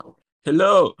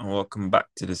Hello and welcome back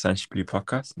to the Essentially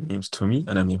Podcast. My name's Tommy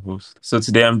and I'm your host. So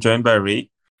today I'm joined by Ray,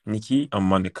 Niqqi, and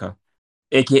Monica,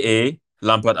 aka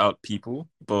Lampard out people,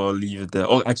 but I'll leave it there.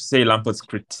 Oh, I should say Lampard's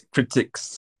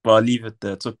critics, but I'll leave it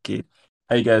there. It's okay.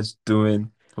 How you guys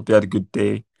doing? Hope you had a good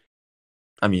day.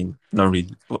 I mean, not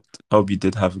really, but I hope you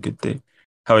did have a good day.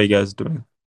 How are you guys doing?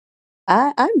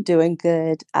 I'm doing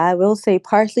good. I will say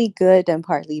partly good and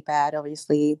partly bad.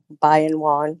 Obviously, Bayern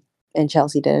won and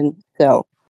Chelsea didn't. So,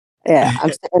 yeah, I'm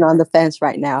sitting on the fence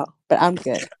right now, but I'm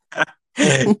good.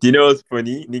 Do you know what's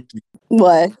funny, Niqqi?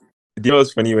 What? Do you know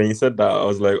what's funny? When you said that, I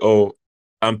was like, oh,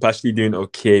 I'm partially doing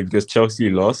okay because Chelsea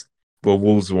lost, but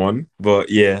Wolves won. But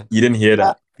yeah, you didn't hear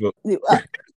Uh, that. But uh,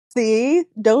 See,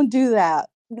 don't do that.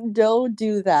 Don't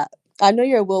do that. I know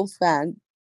you're a Wolves fan,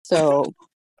 so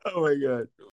oh my god.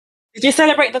 Did you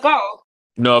celebrate the goal?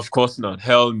 No, of course not.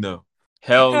 Hell no.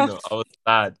 Hell no. I was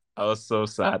sad. I was so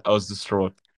sad. I was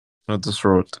distraught. Not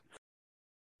distraught.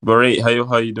 But Ray, how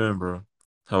you doing, bro?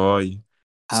 How are you?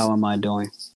 How am I doing?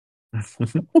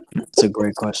 It's a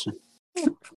great question.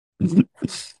 you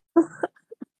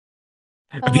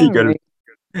all gotta right.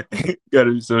 you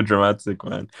gotta be so dramatic,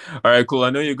 man. All right, cool. I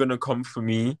know you're gonna come for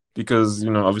me because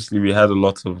obviously we had a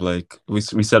lot of we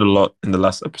said a lot in the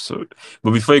last episode.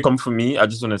 But before you come for me, I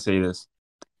just want to say this.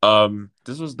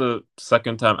 This was the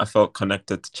second time I felt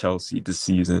connected to Chelsea this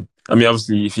season. I mean,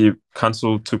 obviously, if you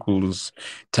cancel Tuchel's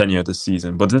tenure this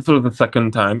season, but this was the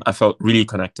second time I felt really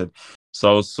connected. So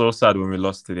I was so sad when we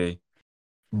lost today.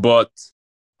 But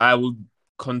I will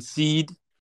concede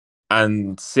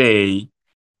and say,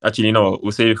 actually, no,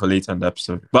 we'll save it for later in the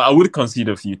episode. But I would concede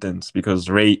a few things because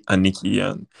Ray and Niqqi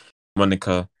and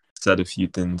Monica said a few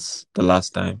things the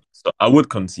last time. So I would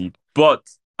concede. But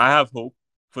I have hope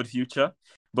for the future.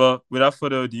 But without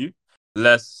further ado,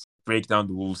 let's break down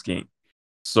the Wolves game.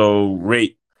 So,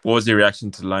 Ray, what was your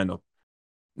reaction to the lineup?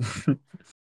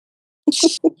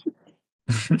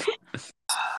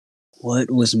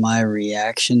 What was my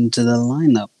reaction to the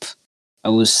lineup? I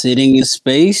was sitting in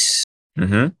space.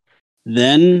 Mm-hmm.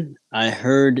 Then I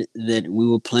heard that we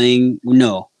were playing.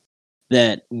 No,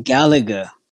 that Gallagher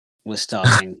was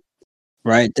starting.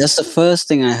 Right? That's the first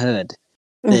thing I heard.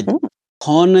 That Mhm.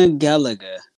 Conor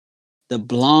Gallagher, the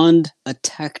blonde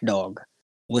attack dog,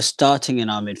 was starting in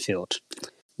our midfield.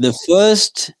 The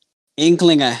first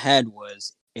inkling I had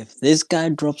was if this guy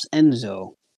drops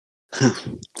Enzo,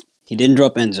 he didn't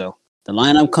drop Enzo. The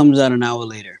lineup comes out an hour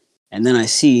later, and then I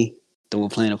see that we're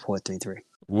playing a 4-3-3.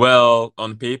 Well,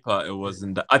 on paper, it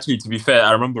wasn't that. Actually, to be fair,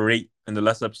 I remember Ray in the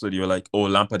last episode, you were like, oh,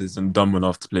 Lampard isn't dumb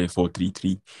enough to play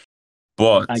 4-3-3.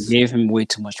 But I gave him way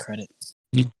too much credit.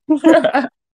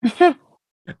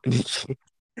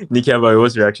 Nicky, what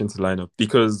was your reaction to the lineup?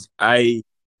 Because I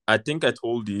think I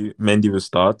told you Mendy will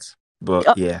start, but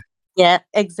Oh, yeah. yeah,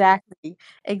 exactly.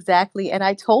 And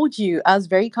I told you I was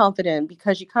very confident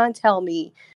because you can't tell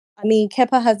me. I mean,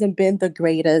 Kepa hasn't been the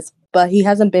greatest, but he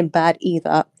hasn't been bad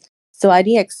either. So I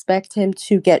didn't expect him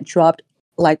to get dropped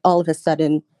like all of a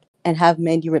sudden and have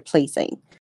Mendy replacing.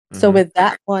 So Mhm. with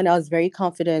that one, I was very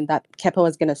confident that Kepa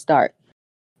was going to start.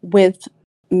 With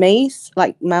Mace,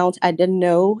 like Mount, I didn't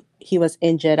know he was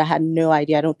injured. I had no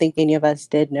idea. I don't think any of us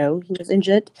did know he was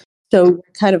injured. So we're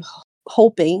kind of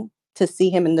hoping to see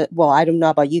him in the. Well, I don't know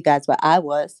about you guys, but I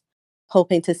was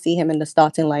hoping to see him in the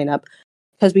starting lineup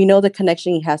because we know the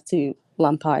connection he has to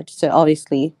Lampard. So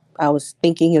obviously, I was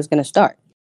thinking he was going to start,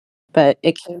 but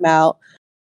it came out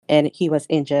and he was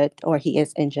injured or he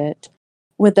is injured.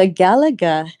 With the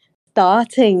Gallagher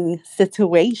starting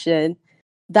situation,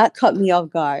 that caught me off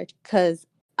guard because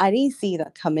I didn't see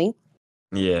that coming.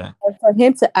 Yeah. And for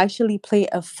him to actually play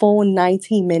a full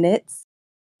 90 minutes,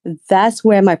 that's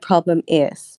where my problem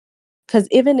is. Because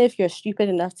even if you're stupid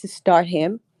enough to start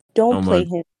him, Oh don't my. play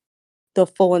him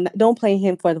don't play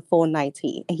him for the full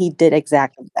 90. And he did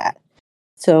exactly that.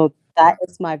 So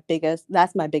that's my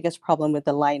biggest problem with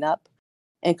the lineup.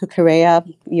 And Kukurea,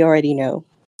 you already know.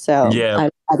 So Yeah,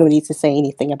 I don't need to say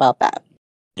anything about that.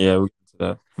 yeah, we can do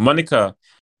that. Monica,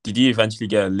 did you eventually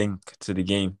get a link to the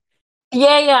game?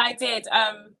 Yeah, I did.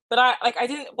 But I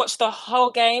didn't watch the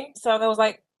whole game, so there was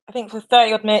I think for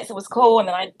 30 odd minutes it was cool, and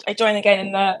then I joined again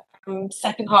in the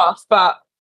second half. But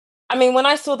I mean, when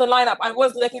I saw the lineup, I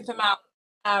was looking for Mount,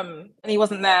 and he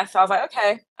wasn't there, so I was like,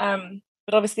 okay.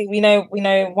 But obviously we know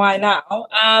why now.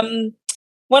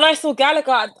 When I saw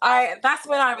Gallagher, I that's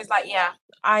when I was like, yeah,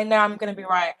 I know I'm going to be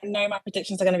right. I know my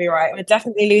predictions are going to be right. We're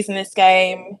definitely losing this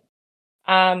game.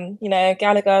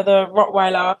 Gallagher, the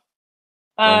Rottweiler.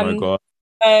 Oh my Um, God.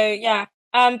 so yeah.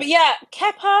 But yeah,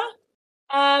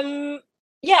 Kepa.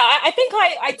 Yeah, I think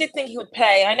I did think he would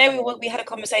play. I know we had a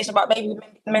conversation about maybe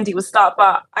Mendy would start,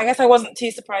 but I guess I wasn't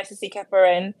too surprised to see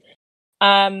Kepa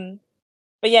in.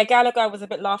 But yeah, Gallagher was a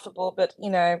bit laughable, but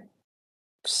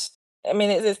I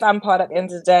mean, it's Lampard at the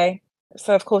end of the day,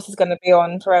 so of course he's going to be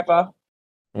on forever.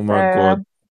 Oh my God.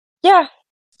 Yeah.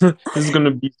 This is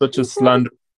gonna be such a slander.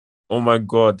 Oh my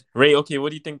God. Ray, okay, what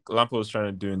do you think Lampard was trying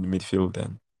to do in the midfield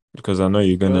then? Because I know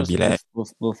you're gonna be First, like,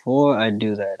 before I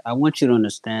do that, I want you to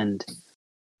understand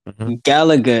mhm.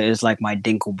 Gallagher is like my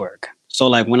Dinkelberg. So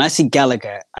like when I see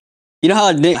Gallagher, you know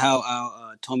how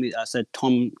Tommy, I said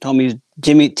Tommy's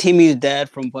Timmy's dad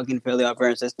from fucking Fairly Odd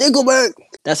Parents says Dinkelberg.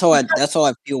 That's how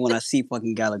I feel when I see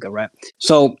fucking Gallagher, right?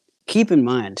 So keep in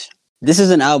mind, this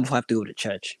is an hour before I have to go to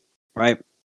church, right?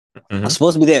 I'm Mhm.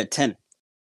 supposed to be there at 10.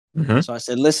 Mhm. So I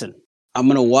said, listen, I'm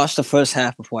gonna watch the first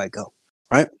half before I go.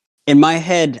 Right? In my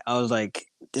head, I was like,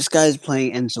 this guy's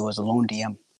playing Enzo as a lone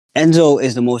DM. Enzo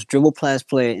is the most dribble pass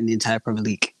player in the entire Premier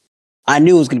League. I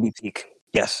knew it was gonna be peak.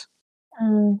 Yes.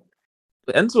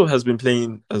 Enzo has been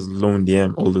playing as lone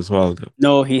DM all this while though.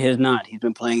 No, he has not. He's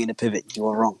been playing in the pivot. You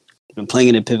are wrong. He's been playing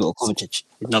in the pivot with Kovacic.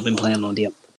 He's not been playing lone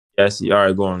DM. Yeah, I see. All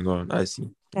right, go on. I see.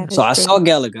 That So is I true. saw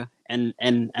Gallagher and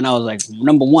I was like,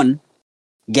 number one,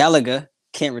 Gallagher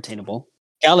can't retain the ball.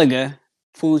 Gallagher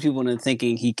fools people into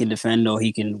thinking he can defend or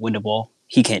he can win the ball.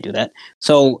 He can't do that.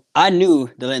 So I knew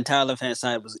the entire left hand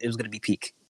side was going to be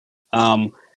peak.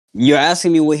 You're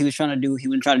asking me what he was trying to do. He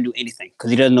wasn't trying to do anything because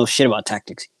he doesn't know shit about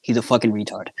tactics. He's a fucking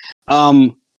retard.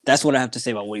 That's what I have to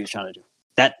say about what he was trying to do.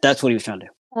 That's what he was trying to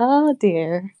do. Oh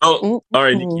dear. Oh, all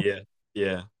right, Mm-mm. Niqqi,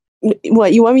 yeah.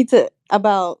 What you want me to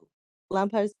about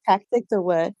Lampard's tactics or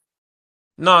what?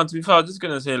 No, to be fair, I was just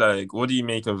gonna say like, what do you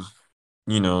make of,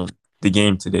 the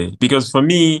game today? Because for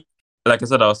me, like I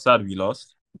said, I was sad we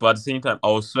lost, but at the same time, I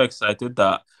was so excited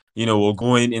that we're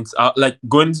going into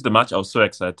the match. I was so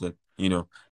excited.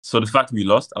 So the fact we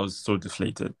lost, I was so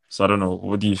deflated. So I don't know.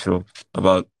 What do you feel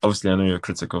about? Obviously, I know you're a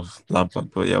critic of Lampard,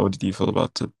 but yeah, what did you feel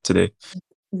about today?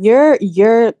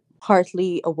 You're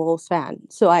partly a Wolves fan,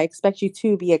 so I expect you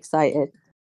to be excited.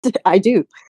 I do.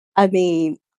 I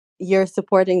mean, you're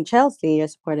supporting Chelsea, you're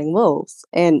supporting Wolves,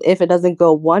 and if it doesn't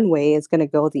go one way, it's going to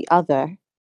go the other.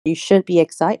 You should be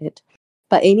excited.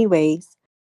 But anyways,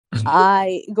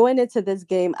 I going into this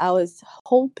game, I was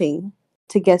hoping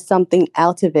to get something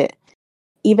out of it,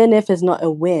 even if it's not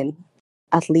a win.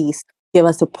 At least give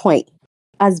us a point.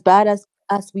 As bad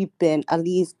as we've been, at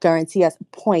least guarantee us a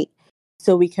point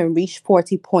so we can reach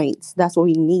 40 points. That's what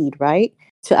we need, right?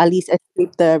 To at least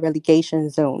escape the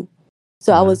relegation zone.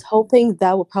 So I was hoping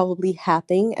that would probably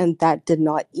happen, and that did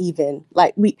not even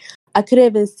I couldn't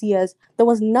even see us. There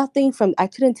was nothing from. I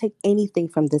couldn't take anything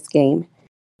from this game.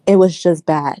 It was just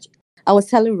bad. I was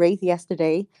telling Wraith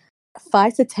yesterday,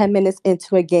 5 to 10 minutes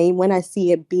into a game, when I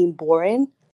see it being boring,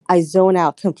 I zone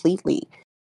out completely,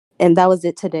 and that was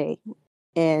it today.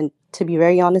 And to be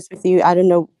very honest with you, I don't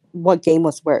know what game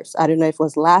was worse. I don't know if it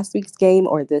was last week's game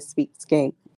or this week's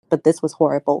game, but this was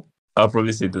horrible. I'll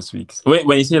probably say this week. Wait,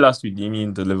 when you say last week, do you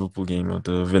mean the Liverpool game or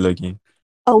the Villa game?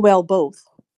 Oh well, both.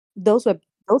 Those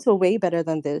were way better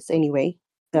than this anyway.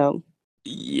 So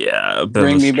Yeah, a bit of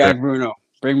a Bring me stretch. back, Bruno.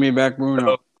 Bring me back,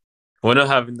 Bruno. We're not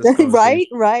having this conversation.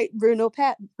 right, Bruno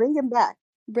Pat, bring him back.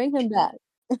 Bring him back.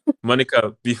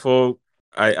 Monica, before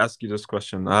I ask you this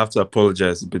question, I have to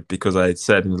apologize a bit because I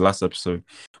said in the last episode,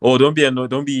 "Oh, don't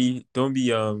be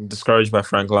discouraged by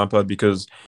Frank Lampard because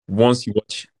once you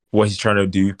watch what he's trying to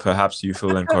do, perhaps you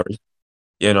feel encouraged."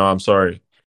 I'm sorry,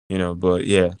 but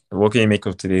yeah, what can you make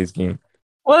of today's game?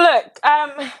 Well, look,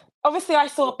 obviously I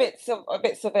saw bits of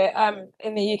it.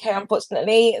 In the UK,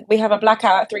 unfortunately, we have a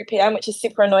blackout at 3 p.m., which is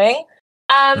super annoying.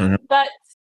 Mhm. But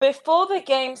before the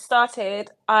game started,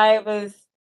 I was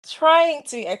trying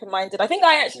to be open-minded. I think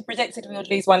I actually predicted we would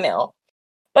lose 1-0,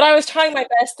 but I was trying my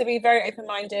best to be very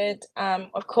open-minded.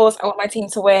 Of course, I want my team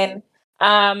to win.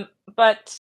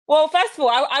 But well, first of all,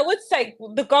 I would say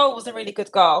the goal was a really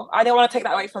good goal. I don't want to take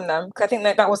that away from them because I think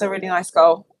that was a really nice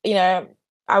goal.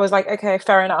 I was like, okay,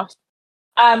 fair enough.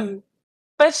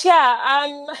 But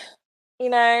yeah,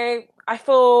 I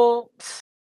feel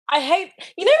I hate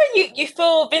when you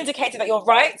feel vindicated that you're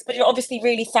right, but you're obviously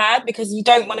really sad because you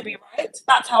don't want to be right.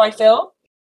 That's how I feel.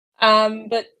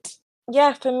 But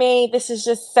yeah, for me, this is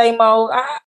just same old.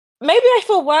 Maybe I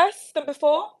feel worse than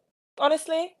before,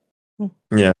 honestly.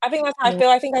 Yeah. I think that's how I feel.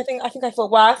 I think I feel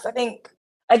worse. I think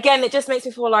again, it just makes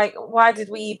me feel like why did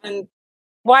we even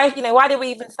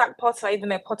sack Potter even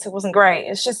though Potter wasn't great?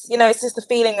 It's just it's just the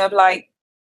feeling of like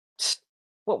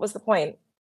what was the point?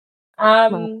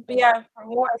 But yeah, from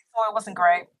what I saw, it wasn't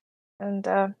great, and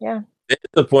yeah. It's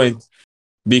the point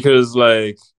because,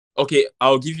 like, Okay,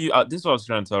 I'll give you. This is what I was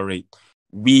trying to tell Ray.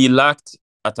 We lacked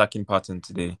attacking pattern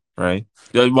today, right?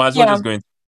 Yeah, we might as well Yeah. just go in,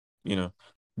 you know,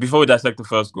 before we dissect the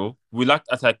first goal. We lacked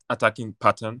attacking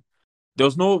pattern. There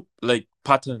was no like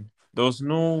pattern. There was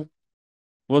no.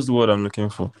 What's the word I'm looking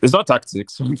for? It's not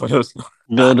tactics, but there's no.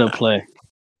 Build a play.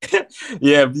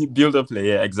 Yeah, build up play.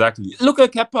 Yeah, exactly. Look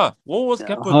at Kepa. What was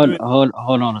Kepa doing?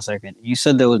 Hold on a second. You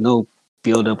said there was no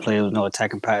build up play, there was no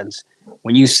attacking patterns.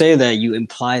 When you say that, you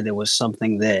imply there was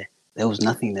something there. There was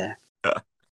nothing there. What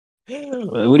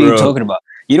are you Bro, talking about?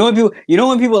 You know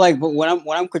when people like when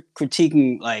I'm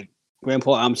critiquing like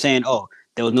Grandpa, I'm saying, oh,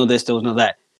 there was no this, there was no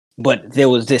that, but there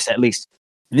was this at least.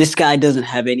 This guy doesn't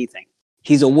have anything.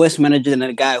 He's a worse manager than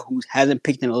a guy who hasn't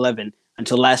picked an 11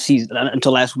 until last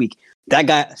week. That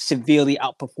guy severely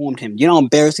outperformed him. You know how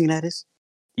embarrassing that is.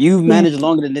 You've Yeah. managed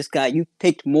longer than this guy. You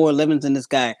picked more 11s than this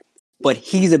guy, but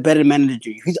he's a better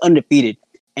manager. He's undefeated,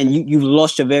 and you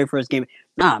lost your very first game.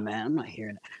 Nah, man, I'm not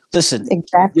hearing that. Listen, your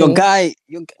Exactly. guy.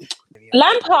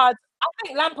 Lampard, I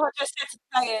think Lampard just said to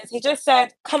players, he just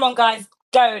said, "Come on, guys,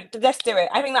 go, let's do it."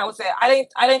 I think that was it. I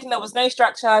don't think there was no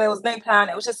structure, there was no plan.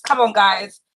 It was just, "Come on,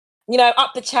 guys,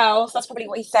 up the Chelsea." That's probably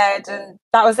what he said, and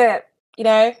that was it.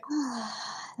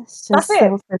 It's That's just it.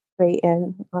 so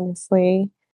frustrating, honestly.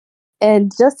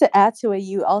 And just to add to it,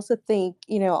 you also think,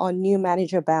 on new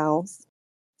manager bounce,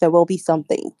 there will be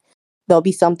something. There'll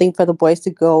be something for the boys to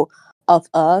go off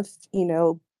of,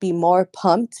 be more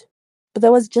pumped. But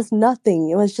there was just nothing.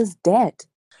 It was just dead.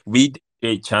 we did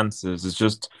create chances. It's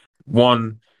just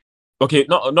one. Okay,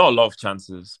 not a lot of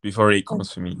chances before it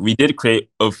comes for me. We did create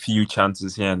a few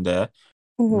chances here and there.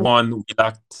 Mm-hmm. One, we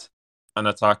lacked an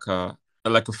attacker,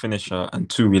 like a finisher, and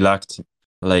two, we lacked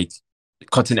like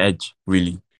cutting edge.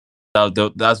 Really,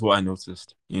 that's what I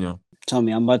noticed. Tell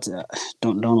me, I'm about to.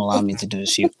 Don't allow me to do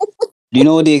this. Do you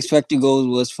know what the expected goals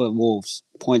was for Wolves?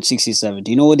 0.67.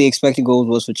 Do you know what the expected goals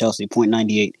was for Chelsea?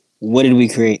 0.98. What did we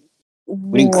create?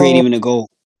 We didn't create Whoa. even a goal.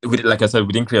 Like I said,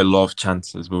 we didn't create a lot of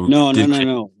chances, but we No, no, did no, create.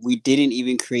 no. We didn't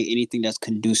even create anything that's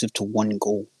conducive to one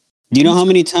goal. Do you know how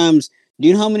many times? Do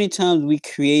you know how many times we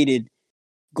created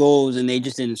goals and they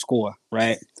just didn't score?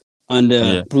 Right, under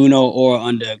Yeah, Bruno or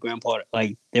under Graham Potter.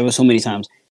 Like there were so many times.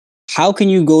 How can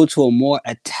you go to a more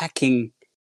attacking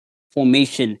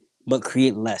formation but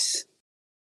create less?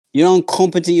 You know how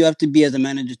competent you have to be as a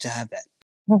manager to have that.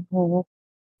 Mhm.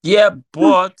 yeah,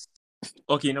 but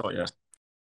okay, yeah.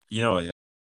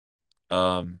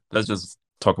 Let's just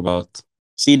talk about.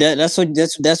 See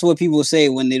that's what people say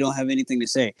when they don't have anything to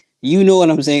say. You know what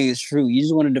I'm saying is true. You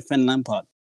just want to defend Lampard.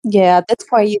 Yeah, that's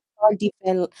why you can't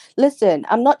defend. Listen,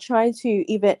 I'm not trying to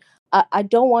even. I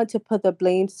don't want to put the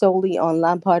blame solely on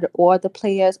Lampard or the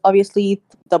players. Obviously,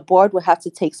 the board will have to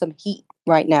take some heat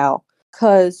right now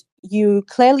because you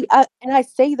clearly. And I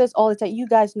say this all the time. You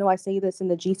guys know I say this in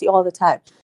the GC all the time.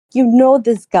 You know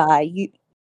this guy.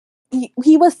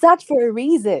 He was sacked for a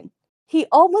reason. He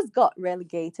almost got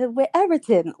relegated with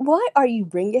Everton. Why are you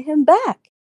bringing him back?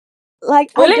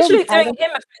 Like We're I don't. literally doing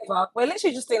him a favour. We're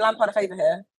literally just doing Lampard a favour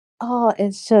here. Oh,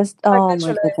 it's just. Like Oh my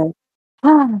literally.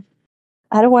 goodness.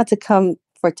 I don't want to come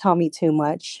for Tommy too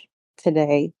much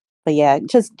today, but yeah,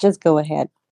 just go ahead.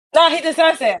 No, he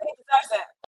deserves it. He deserves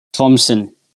it.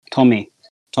 Thompson, Tommy,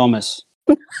 Thomas,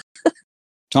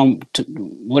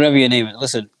 whatever your name is.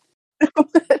 Listen,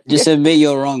 just admit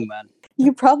you're wrong, man.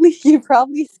 You probably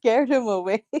scared him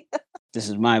away. This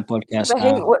is my podcast The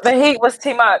heat, now. the heat was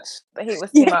too much. The heat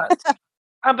was too Yeah.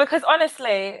 much. Because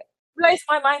honestly, what blows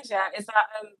my mind, yeah, is that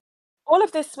all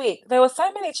of this week there were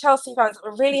so many Chelsea fans that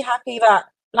were really happy that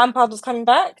Lampard was coming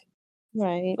back.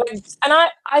 Right. And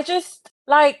I just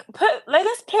let's put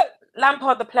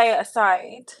Lampard the player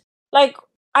aside. Like,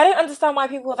 I don't understand why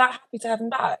people are that happy to have him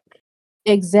back.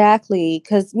 Exactly.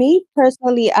 Because me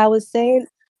personally, I was saying,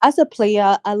 as a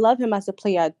player, I love him as a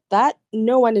player. That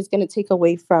no one is going to take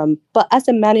away from. But as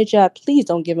a manager, please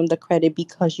don't give him the credit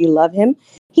because you love him.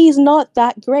 He's not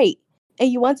that great, and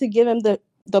you want to give him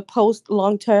the post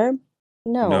long term.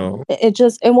 No, No, it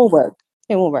won't work.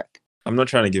 It won't work. I'm not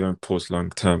trying to give him post long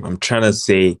term. I'm trying to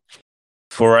say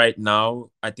for right now,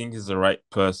 I think he's the right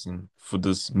person for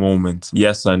this moment.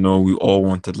 Yes, I know we all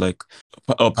wanted like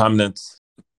a permanent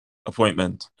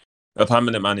appointment, a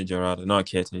permanent manager rather, not a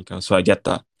caretaker. So I get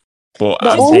that. But The Do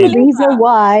you I'm still only saying, believe reason that?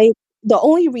 why,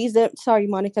 sorry,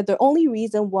 Monica, the only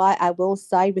reason why I will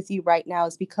side with you right now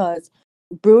is because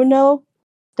Bruno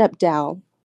stepped down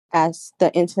as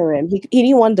the interim. He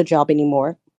didn't want the job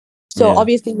anymore. So yeah,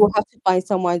 obviously we'll have to find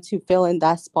someone to fill in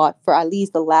that spot for at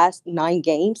least the last 9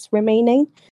 games remaining.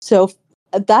 So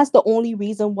that's the only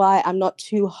reason why I'm not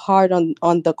too hard on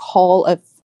the call of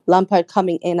Lampard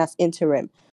coming in as interim.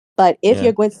 But if Yeah.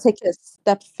 you're going to take it a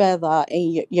step further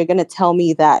and you're going to tell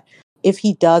me that if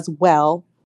he does well,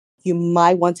 you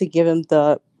might want to give him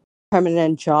the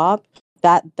permanent job,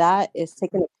 that is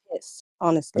taking a piss,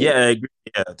 honestly. Yeah, I agree.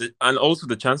 Yeah, and also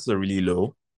the chances are really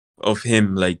low of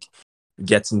him like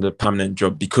getting the permanent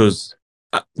job because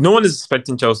no one is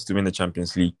expecting Chelsea to win the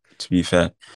Champions League. To be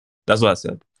fair, that's what I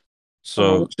said. Right.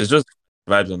 So it's just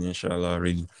vibes on inshallah,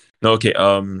 really. No, okay.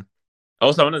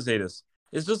 Also, I want to say this.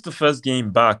 It's just the first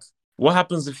game back. What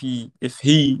happens if he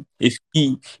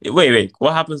wait?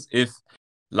 What happens if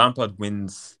Lampard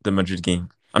wins the Madrid game?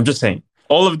 I'm just saying.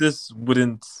 All of this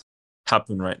wouldn't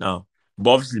happen right now.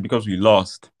 But obviously, because we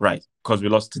lost, right? Because we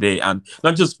lost today, and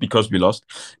not just because we lost,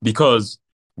 because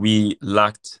we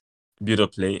lacked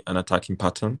build-up play and attacking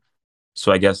pattern.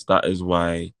 So I guess that is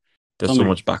why there's so Tommy,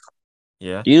 much back.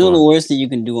 Yeah, do you go know the on. worst thing you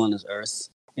can do on this earth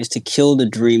is to kill the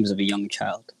dreams of a young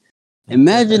child?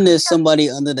 Imagine there's somebody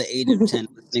under the age of 10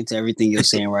 listening to everything you're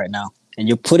saying right now, and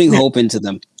you're putting hope into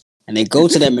them, and they go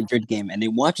to that Madrid game and they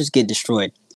watch us get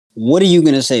destroyed. What are you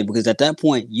going to say? Because at that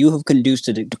point, you have conduced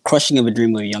to the crushing of a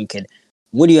dream of a young kid.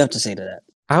 What do you have to say to that?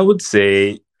 I would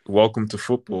say welcome to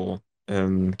football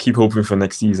and keep hoping for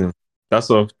next season. That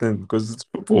sort of thing, because it's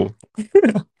football.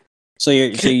 So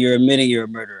you're admitting you're a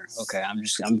murderer. Okay,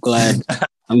 I'm glad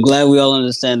we all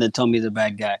understand that Tommy's a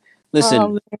bad guy. Listen,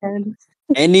 Oh, man.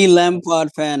 any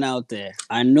Lampard fan out there,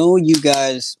 I know you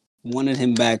guys wanted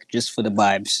him back just for the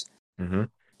vibes. Mm-hmm.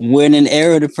 We're in an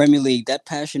era of the Premier League. That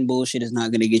passion bullshit is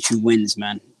not going to get you wins,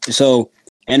 man. So,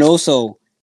 and also,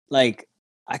 like,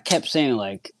 I kept saying,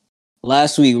 like,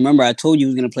 last week, remember, I told you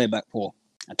he was going to play back four.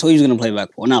 I told you he was going to play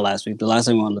back four. Not last week, the last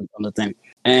time we were on the thing.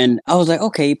 And I was like,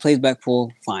 okay, he plays back four,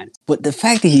 fine. But the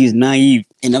fact that he's naive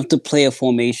enough to play a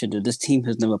formation that this team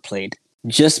has never played,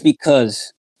 just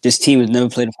because this team has never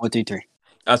played a 4-3-3.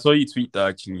 I saw you tweet that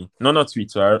actually. No, not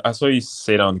tweet. So I saw you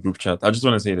say that on the group chat. I just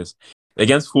want to say this.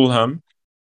 Against Fulham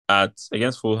at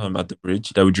the Bridge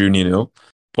that we drew 0-0,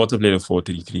 Porto played a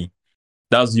 4-3-3.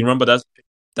 You remember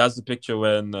that's the picture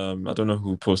when I don't know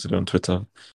who posted it on Twitter.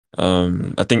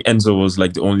 I think Enzo was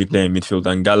like the only player in midfield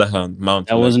and Gallagher and Mount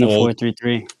That were like wasn't a all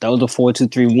 4-3-3. That was a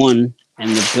 4-2-3-1, and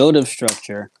the build-up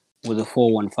structure was a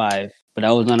 4-1-5. But that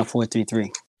was not a 4-3-3.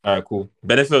 all right, cool.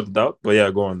 Benefit of the doubt, but yeah,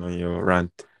 go on your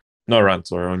rant. Not rant,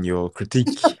 sorry, on your critique.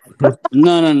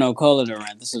 No. Call it a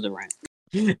rant. This is a rant.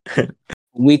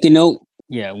 We can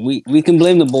we can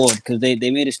blame the board because they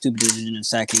made a stupid decision in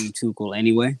sacking Tuchel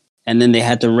anyway, and then they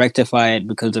had to rectify it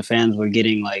because the fans were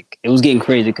getting it was getting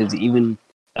crazy because even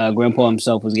Grandpa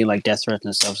himself was getting like death threats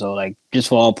and stuff. So like just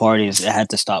for all parties, it had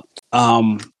to stop.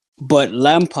 But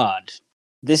Lampard,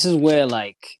 this is where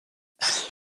like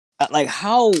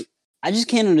how I just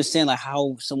can't understand like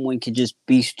how someone could just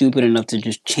be stupid enough to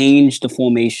just change the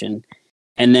formation,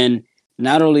 and then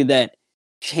not only that,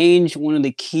 change one of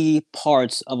the key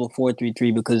parts of a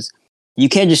 4-3-3 because you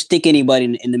can't just stick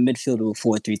anybody in the midfield of a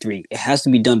 4-3-3. It has to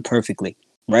be done perfectly,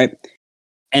 right?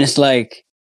 And it's like,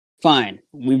 fine,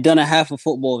 we've done a half of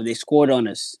football. They scored on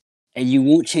us, and you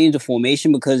won't change the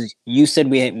formation because you said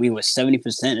we were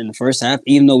 70% in the first half,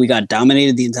 even though we got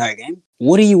dominated the entire game.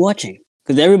 What are you watching?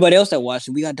 Because everybody else that watched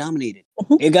it, we got dominated.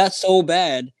 Mhm. It got so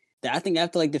bad that I think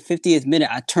after like the 50th minute,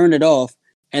 I turned it off,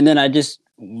 and then I just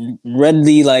read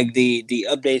the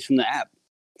updates from the app,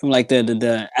 from like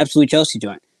the Absolute Chelsea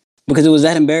joint, because it was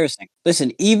that embarrassing.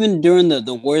 Listen, even during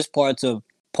the worst parts of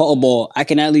Paul Ball, I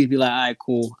can at least be like, all right,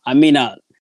 cool. I may not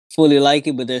fully like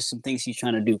it, but there's some things he's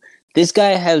trying to do. This guy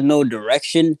has no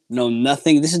direction, no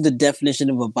nothing. This is the definition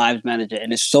of a vibes manager,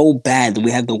 and it's so bad that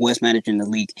we have the worst manager in the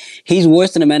league. He's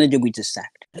worse than the manager we just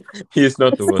sacked. He is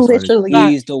not the worst manager.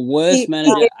 Literally, He's the worst he,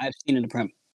 manager I've seen in the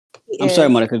Prem. he I'm sorry,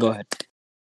 is. Monica, go ahead.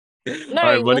 No, All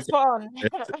right, you're Monica. spot on.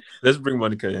 Let's bring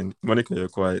Monica in. Monica, you're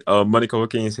quiet. Monica, what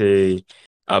can you say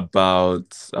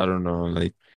about I don't know,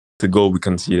 like the goal we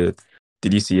conceded?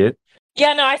 Did you see it?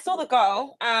 Yeah, no, I saw the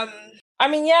goal. I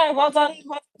mean, yeah, well done.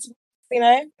 You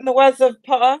know, in the words of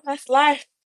Potter, that's life.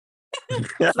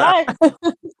 That's life.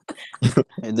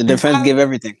 The defense give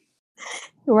everything.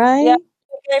 Right? Yeah,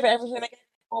 they gave it everything they gave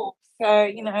it all. So,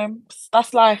 you know,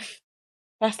 that's life.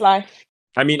 That's life.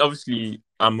 I mean, obviously,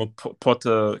 I'm a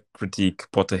Potter critique,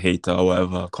 Potter hater, or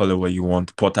whatever, call it what you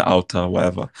want, Potter outer,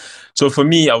 whatever. So for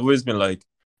me, I've always been like,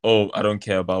 oh, I don't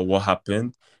care about what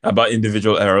happened, about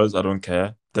individual errors, I don't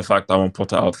care. The fact I want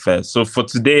Potter out first. So for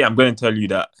today, I'm going to tell you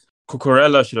that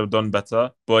Cucurella should have done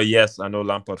better. But yes, I know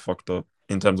Lampard fucked up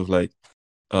in terms of like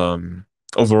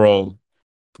overall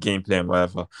gameplay and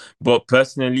whatever. But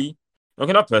personally,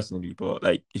 okay, not personally, but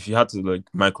like if you had to like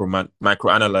micro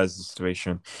analyze the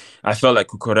situation, I felt like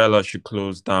Cucurella should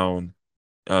close down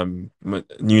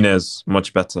Nunez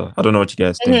much better. I don't know what you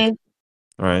guys think. Mhm.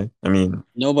 All right. I mean,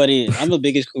 Nobody. I'm the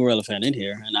biggest Cucurella fan in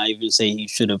here, and I even say he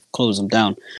should have closed him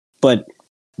down. But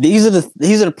these are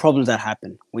the problems that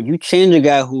happen when you change a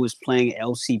guy who was playing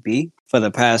LCB for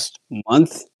the past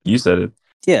month. you said it.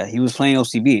 Yeah, he was playing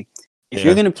LCB. If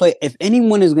you're Yeah. gonna play, if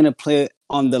anyone is gonna play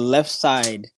on the left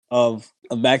side of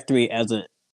a back three as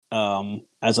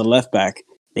a left back,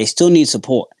 they still need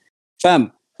support.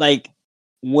 Fam, like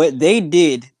what they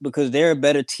did because they're a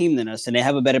better team than us and they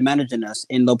have a better manager than us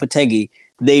in Lopetegui.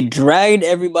 They dragged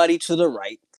everybody to the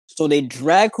right, so they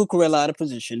drag Cucurella out of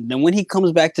position. Then when he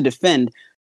comes back to defend,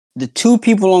 the two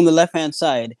people on the left hand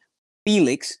side,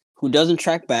 Felix, who doesn't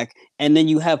track back, and then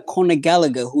you have Conor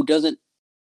Gallagher,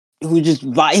 he's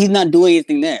not doing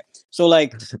anything there. So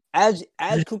like as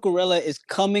Cucurella is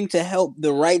coming to help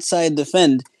the right side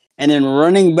defend and then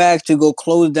running back to go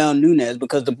close down Nunez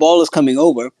because the ball is coming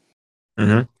over,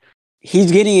 Mm-hmm.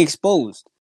 he's getting exposed.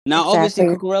 Now obviously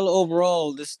Exactly. Cucurella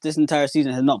overall this entire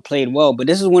season has not played well, but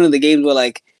this is one of the games where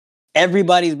like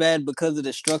everybody's bad because of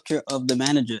the structure of the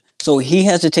manager. So he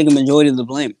has to take a majority of the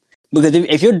blame. Because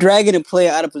if you're dragging a player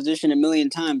out of position a million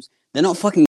times, they're not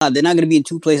fucking God. They're not going to be in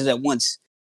two places at once.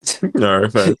 All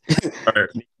right, fine. All right.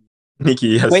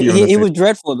 Niqqi, I But see you on the he thing. was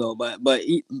dreadful though. But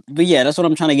yeah, that's what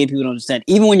I'm trying to get people to understand.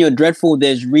 Even when you're dreadful,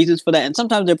 there's reasons for that, and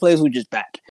sometimes there are players who are just bad.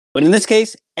 But in this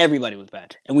case, everybody was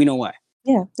bad, and we know why.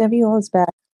 Yeah, everyone was bad.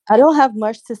 I don't have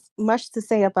much to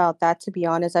say about that, to be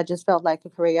honest. I just felt like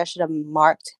Korea should have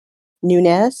marked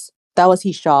Nunez. That was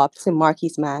his job, to mark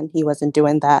his man. He wasn't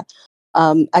doing that.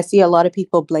 I see a lot of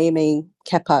people blaming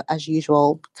Kepa as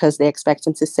usual because they expect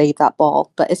him to save that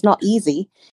ball, but it's not easy.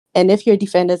 And if your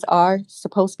defenders are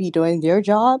supposed to be doing their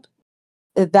job,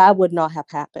 that would not have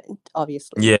happened,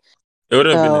 obviously. Yeah, it would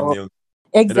have been a So nil.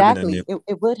 It would have been a exactly, nil.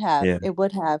 it would have. Yeah. It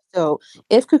would have. So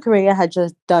if Kukurea had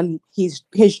just done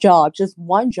his job, just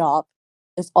one job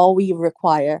is all we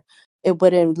require, it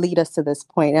wouldn't lead us to this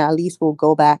point. And at least we'll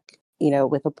go back,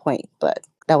 with a point. But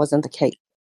that wasn't the case.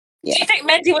 Do Yeah, you think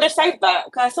Mendy would have saved that?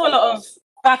 Because I saw a lot of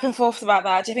back and forth about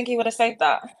that. Do you think he would have saved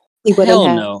that? he wouldn't Hell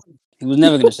have. no, he was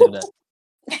never gonna save that.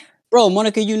 Bro,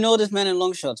 Monica, you know this man in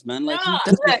long shots, man. No, Like he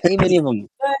doesn't look, save any of them.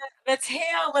 the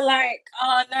teal were like,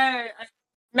 oh no,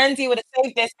 Mendy would have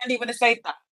saved this. Mendy would have saved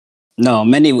that. No,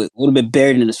 Mendy would have been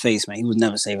buried in his face, man. He was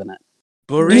never saving that.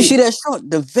 Did you see that shot?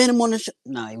 The venom on the shot?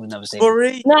 Nah, he was never saving it.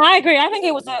 Boré. No, I agree. I think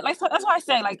it was like that's why I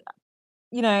say like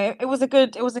it was a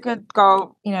good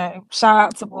goal. Shout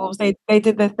out to Wolves. They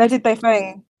did their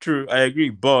thing. True, I agree.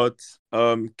 But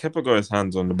Kepa got his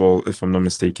hands on the ball, if I'm not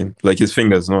mistaken. Like his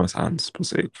fingers, not his hands per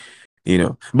se.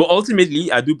 But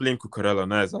ultimately, I do blame Cucurella,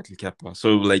 not exactly Kepa.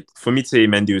 So, like, for me to say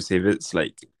Mendy will save it, it's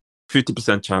like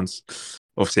 50% chance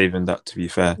of saving that, to be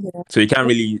fair. Yeah. So, you can't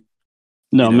really.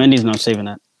 No, Mendy's not saving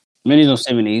that. Mendy's not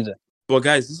saving it either. But,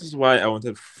 guys, this is why I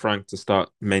wanted Frank to start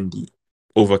Mendy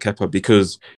over Kepa,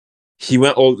 because he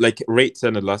went like Wraith said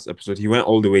in the last episode, he went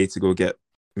all the way to go get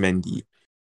Mendy.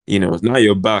 Now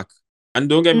you're back. And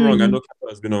don't get me wrong, I know Kepa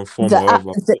has been on form,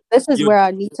 however. This is where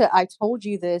I need to. I told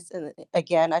you this, and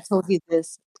again, I told you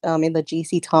this in the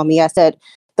GC Tommy. I said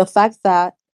the fact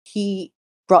that he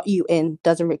brought you in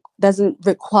doesn't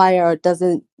require or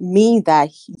doesn't mean that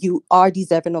you are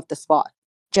deserving of the spot.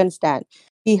 Do you understand?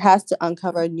 He has to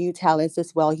uncover new talents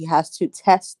as well. He has to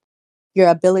test your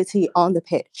ability on the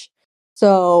pitch.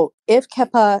 So if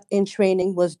Kepa in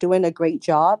training was doing a great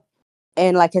job,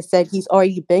 and like I said, he's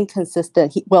already been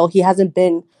consistent. He hasn't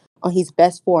been on his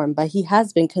best form, but he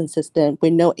has been consistent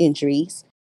with no injuries.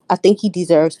 I think he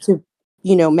deserves to,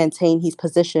 maintain his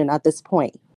position at this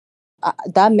point.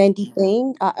 That Mendy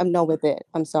thing, I'm not with it.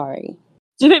 I'm sorry.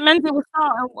 Do you think Mendy will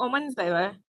start on Wednesday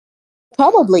though?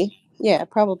 Probably. Yeah, It's a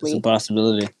probably.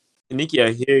 possibility. Niqqi,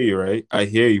 I hear you, right? I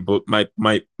hear you, but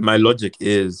my logic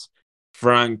is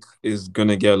Frank is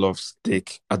gonna get a lot of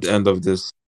stick at the end of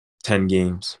this 10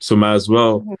 games. So might as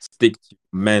well stick to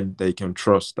men that you can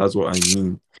trust. That's what I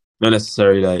mean. Not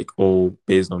necessarily like,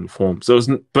 based on form. So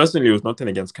personally, it was nothing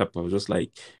against Kepa. It was just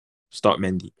like, start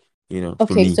Mendy, for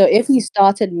Okay, me. so if he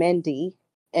started Mendy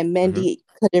and Mendy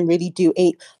couldn't really do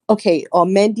or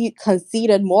Mendy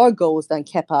conceded more goals than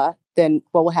Kepa, then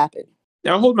what will happen?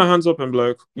 Yeah, I'll hold my hands up and be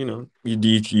like,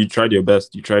 you tried your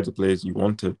best. You tried to play as you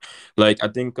wanted. Like, I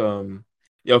think, like,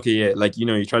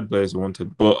 you tried to play as you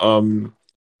wanted. But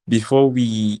before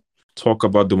we talk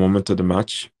about the moment of the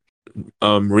match,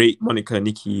 Ray, Monica,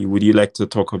 Niqqi, would you like to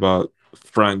talk about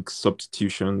Frank's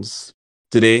substitutions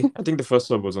today? I think the first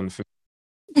sub was on the 5th.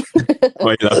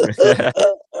 Why are you laughing?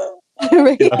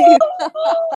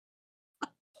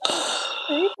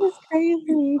 This is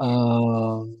crazy.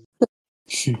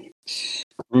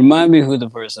 Remind me who the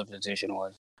first substitution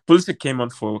was. Pulisic came on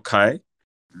for Kai,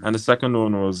 and the second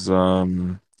one was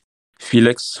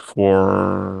Felix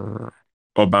for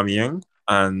Aubameyang,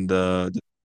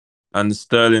 and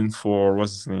Sterling for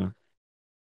what's his name?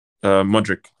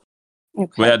 Modric.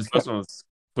 Okay. But yeah, the first one was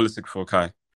Pulisic for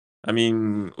Kai. I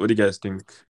mean, what do you guys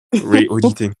think? Ray, what do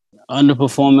you think?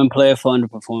 Underperforming player for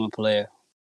underperforming player.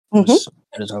 Mhm. What's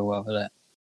to talk about for that?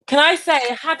 Can I say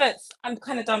Havertz? I'm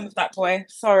kind of done with that boy.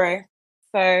 Sorry.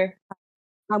 So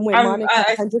I'm with I'm. Monica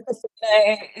I, 100%.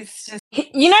 it's just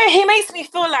he makes me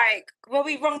feel like were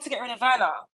we wrong to get rid of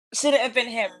Werner? Should it have been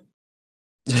him?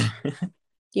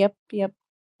 Yep.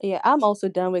 Yeah, I'm also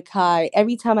done with Kai.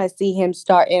 Every time I see him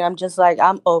starting, I'm just like,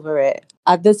 I'm over it.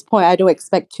 At this point, I don't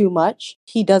expect too much.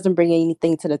 He doesn't bring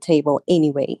anything to the table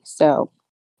anyway. So,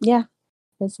 yeah,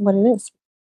 that's what it is.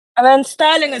 And then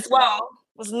Sterling as well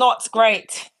was not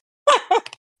great.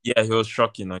 Yeah, he was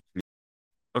shocking actually.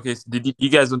 Okay, so you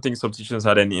guys don't think substitutions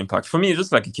had any impact? For me, it's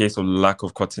just like a case of lack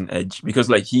of cutting edge because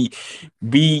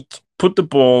we put the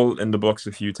ball in the box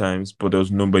a few times, but there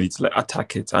was nobody to like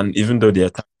attack it. And even though they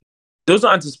attacked, there was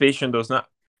no anticipation, there was no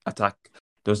attack,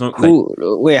 there was no like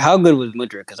Wait, how good was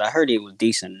Madrid? Because I heard he was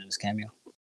decent in his cameo.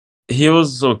 he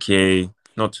was okay,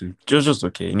 not too, just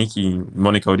okay. Niqqi,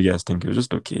 Monica, what do you guys think? It was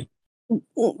just okay.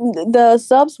 The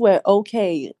subs were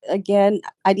okay. Again,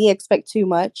 I didn't expect too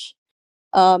much.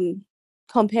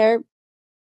 Compare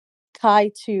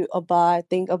Kai to Abba. I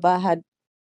think Abba had,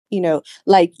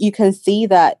 like you can see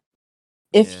that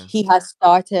if Yeah. he has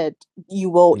started, you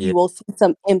will see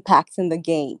some impacts in the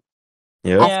game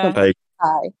Yeah. as compared to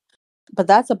Kai. But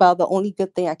that's about the only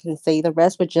good thing I can say. The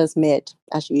rest were just mid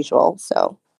as usual.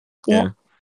 So yeah.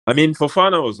 I mean,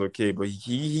 Fofana was okay, but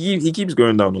he keeps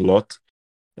going down a lot.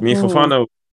 I mean, Fofana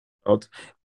out.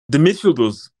 The midfield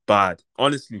was bad,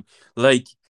 honestly. Like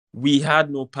we had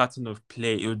no pattern of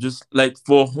play. It was just like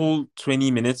for a whole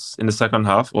 20 minutes in the second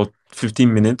half or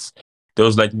 15 minutes, there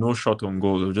was like no shot on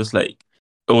goal. It was just like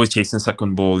always chasing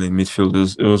second ball in midfield.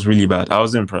 It was really bad. I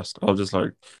was impressed. I was just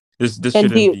like, this And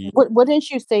shouldn't be. wouldn't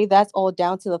you say that's all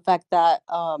down to the fact that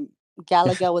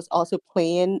Gallagher was also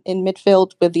playing in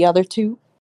midfield with the other two?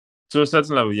 To a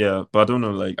certain level, yeah. But I don't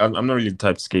know, like I'm not really the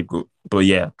type of scapegoat. But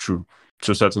yeah, true.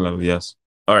 To a certain level, yes.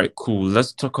 All right, cool.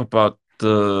 Let's talk about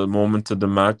the moment of the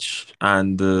match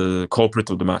and the culprit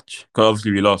of the match. Because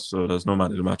obviously we lost, so there's no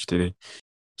man of the match today.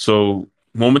 So,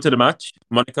 moment of the match,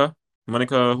 Monica.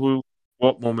 Monica,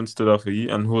 what moment stood out for you,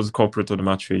 and who was the culprit of the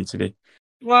match for you today?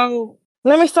 Well,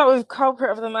 let me start with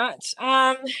culprit of the match.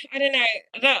 I don't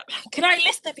know. Can I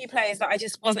list a few players that I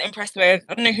just wasn't impressed with?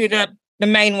 I don't know who the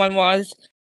main one was.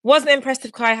 Wasn't impressed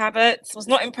with Kai Havertz. Was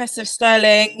not impressed with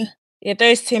Sterling. Yeah,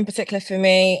 those two in particular for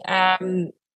me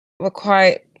were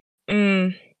quite.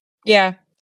 Yeah,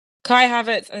 Kai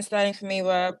Havertz and Sterling for me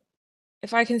were.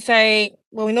 If I can say,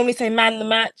 well, we normally say man the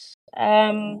match.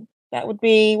 That would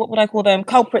be, what would I call them?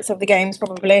 Culprits of the games,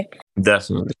 probably.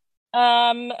 Definitely.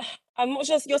 I'm not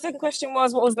sure. Your second question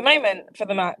was, what was the moment for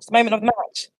the match? The moment of the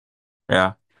match?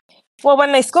 Yeah. Well,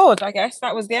 when they scored, I guess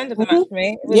that was the end of the match for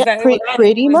me. It was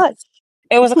Pretty much.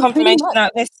 It was a Pretty confirmation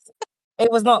much. that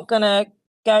it was not gonna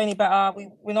go any better.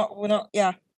 We're not.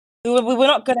 Yeah, we were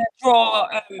not gonna draw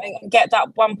and get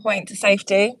that 1 point to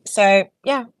safety. So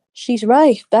yeah. She's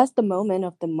right. That's the moment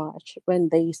of the match when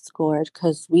they scored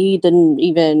because we didn't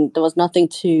even, there was nothing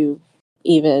to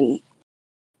even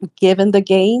give in the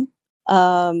game.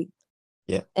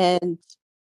 Yeah. And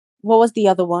what was the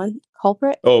other one?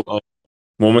 Culprit?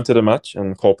 Moment of the match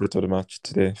and culprit of the match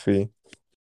today for you.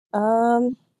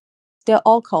 They're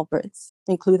all culprits,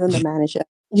 including the manager.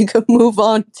 You could move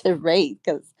on to Wraith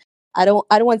because I don't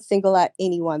want to single out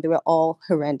anyone. They were all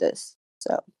horrendous.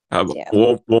 So yeah.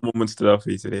 What moment stood out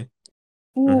for you today?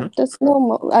 There's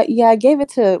no yeah, I gave it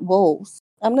to Wolves.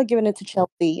 I'm not giving it to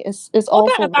Chelsea. It's all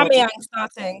What for about Wolves. Aubameyang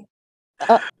starting?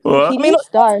 What? He didn't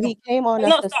start. He came on as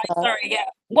Not the starting. sub. Sorry, yeah.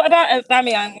 What about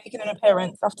Aubameyang making an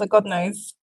appearance after God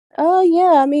knows? Oh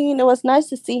yeah, I mean it was nice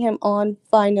to see him on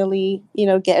finally.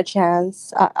 Get a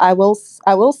chance. I will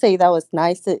say that was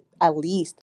nice to at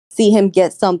least see him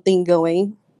get something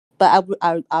going. But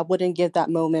I wouldn't give that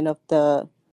moment of the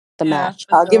match.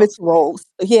 I'll give it to Wolves.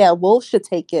 Yeah, Wolves should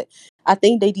take it. I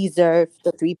think they deserve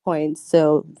the 3 points,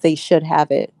 so they should have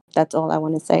it. That's all I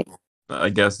want to say. I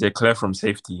guess they're clear from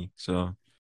safety, so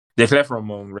they're clear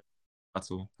from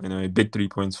battle. A big 3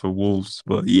 points for Wolves,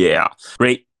 but yeah,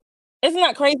 great. Isn't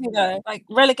that crazy though? Like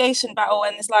relegation battle,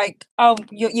 and it's like, oh,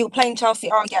 you're playing Chelsea.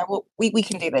 Oh yeah, well we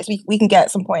can do this. We can get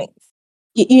some points.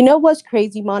 You know what's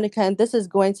crazy, Monica, and this is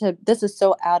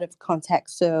so out of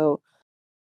context. So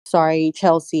sorry,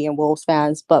 Chelsea and Wolves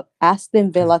fans, but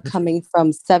Aston Villa coming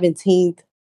from 17th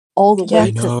all the Yeah. way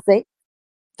I to know. 6.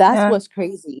 That's Yeah. what's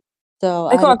crazy. So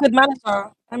They I got a don't. good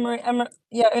manager.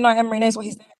 Unai Emery knows what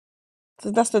he's doing.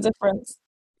 So that's the difference.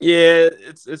 Yeah,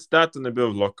 it's that and a bit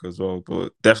of luck as well,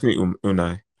 but definitely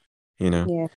Unai. You know.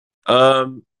 Yeah.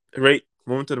 Right.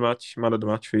 Moment of the match, man of the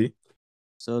match for you,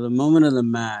 So the moment of the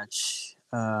match,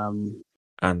 and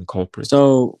culprit.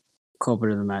 so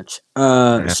culprit of the match.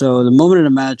 Yeah. So the moment of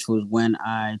the match was when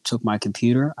I took my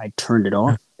computer, I turned it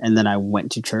off, and then I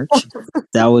went to church.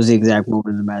 That was the exact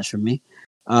moment of the match for me.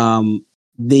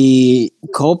 The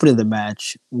culprit of the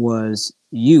match was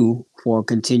you for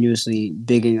continuously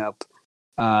bigging up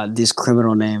this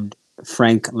criminal named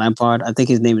Frank Lampard. I think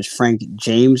his name is Frank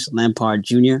James Lampard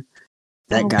Jr.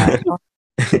 That Oh my guy. God.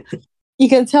 You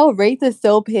can tell Wraith is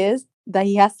so pissed that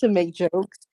he has to make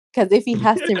jokes because if he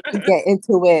has to really get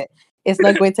into it, it's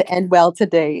not going to end well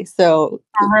today. So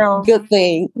For real. good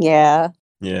thing, yeah.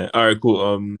 Yeah. All right.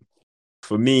 Cool.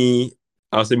 For me,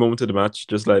 I'll say moment of the match,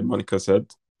 just like Monica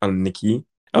said, and Niqqi.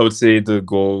 I would say the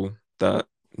goal that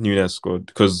Nunes scored,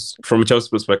 because from a Chelsea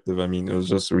perspective, I mean, it was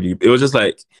just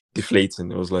like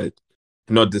deflating. It was like,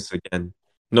 not this again,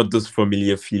 not this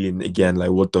familiar feeling again.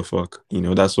 Like, what the fuck,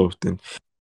 that sort of thing.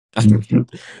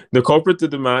 The culprit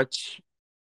of the match,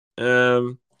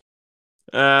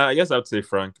 I guess I'd say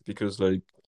Frank, because like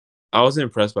I wasn't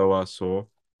impressed by what I saw.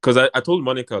 Because I told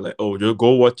Monica like, oh, you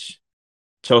go watch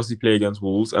Chelsea play against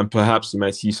Wolves, and perhaps you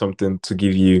might see something to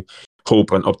give you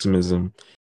hope and optimism.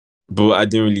 But I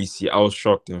didn't really see. I was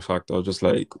shocked. In fact, I was just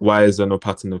like, "Why is there no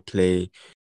pattern of play?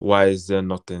 Why is there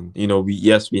nothing?"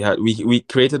 We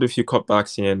created a few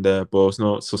cutbacks here and there, but it was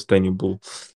not sustainable.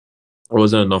 It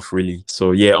wasn't enough, really.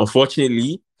 So yeah,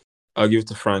 unfortunately, I'll give it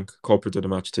to Frank, culprit of the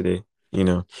match today.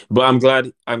 But I'm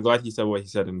glad he said what he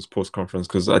said in his post conference,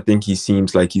 because I think he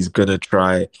seems like he's gonna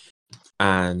try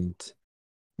and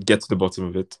get to the bottom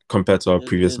of it compared to our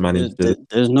previous managers.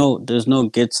 There's no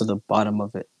get to the bottom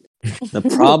of it. The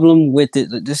problem with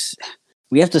this,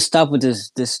 we have to stop with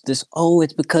this. Oh,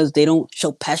 it's because they don't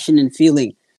show passion and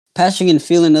feeling. Passion and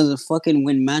feeling doesn't fucking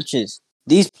win matches.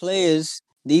 These players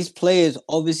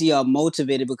obviously are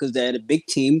motivated because they're at a big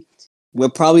team. We're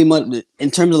probably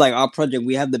in terms of like our project,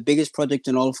 we have the biggest project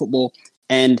in all of football,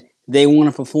 and they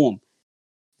want to perform.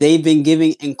 They've been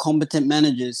giving incompetent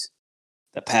managers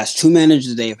the past two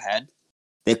managers they've had.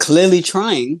 They're clearly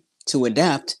trying to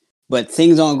adapt, but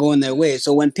things aren't going their way.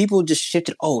 So when people just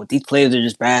shifted, oh, these players are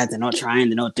just bad, they're not trying,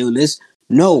 they're not doing this.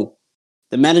 No,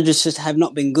 the managers just have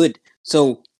not been good.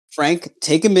 So Frank,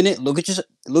 take a minute, look at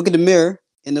the mirror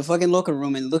in the fucking locker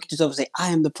room, and look at yourself and say, I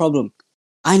am the problem.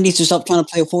 I need to stop trying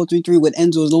to play a 4-3-3 with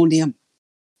Enzo as lone DM.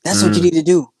 That's what you need to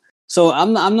do. So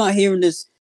I'm not hearing this.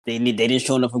 They didn't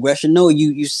show enough aggression. No,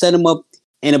 you set them up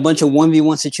in a bunch of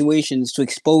 1v1 situations to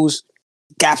expose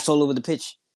gaps all over the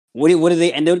pitch. What are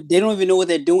they? And they don't even know what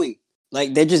they're doing.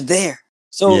 Like they're just there.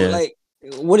 So Yeah. like,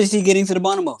 what is he getting to the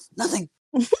bottom of? Nothing.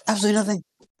 Absolutely nothing.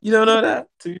 You don't know that.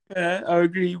 To be fair, I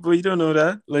agree, but you don't know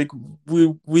that. Like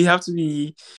we have to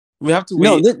be, we have to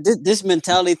No, wait. this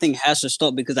mentality thing has to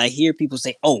stop because I hear people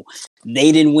say, "Oh,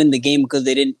 they didn't win the game because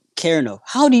they didn't care enough."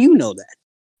 How do you know that?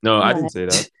 No, I Right. didn't say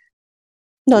that.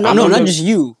 No, I'm not No, not not you. gonna. just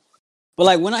you. But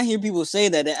like when I hear people say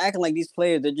that, they're acting like these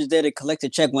players they're just there to collect a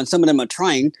check. When some of them are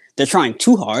trying, they're trying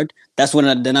too hard. That's when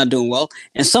they're not doing well.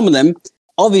 And some of them,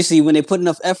 obviously, when they put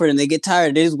enough effort and they get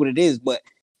tired, it is what it is. But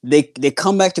they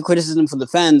come back to criticism from the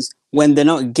fans when they're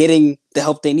not getting the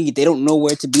help they need. They don't know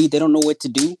where to be. They don't know what to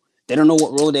do. They don't know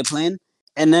what role they're playing.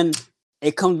 And then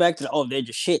it comes back to they're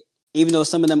just shit. Even though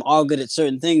some of them are good at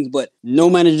certain things, but no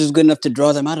manager is good enough to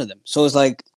draw them out of them. So it's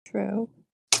like, True.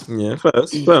 Yeah,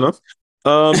 fair enough.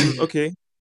 Okay.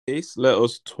 Ace, let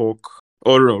us talk.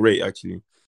 Oh no, Ray, actually,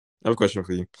 I have a question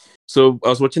for you. So I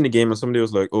was watching the game and somebody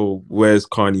was like, "Oh, where's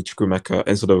Carney Chukwemeka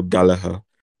instead of Gallagher?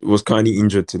 Was Carney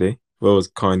injured today? Where was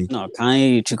Carney? no,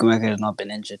 Kanye Chukwemeka has not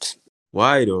been injured.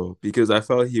 Why though? Because I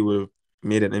felt he would have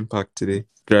made an impact today,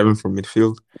 driving from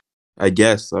midfield. I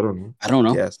guess. I don't know. I don't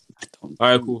know. Guess. All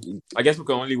right, cool. I guess we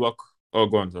can only walk. Oh,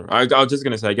 go on, sorry. I was just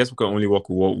gonna say, I guess we can only walk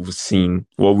with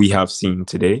what we have seen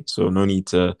today. So no need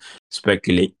to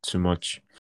speculate too much,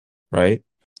 right?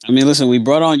 I mean, listen, we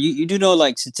brought on you. You do know,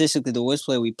 like statistically, the worst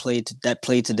player we played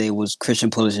today was Christian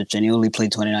Pulisic, and he only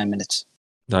played 29 minutes.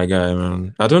 That guy,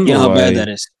 man. I don't You know know how bad why. that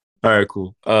is. All right,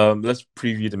 cool. Let's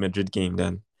preview the Madrid game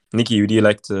then. Niqqi, would you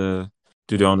like to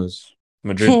do the honors?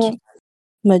 Madrid.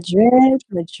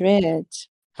 Madrid.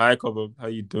 Hi, Cobham. How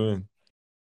you doing?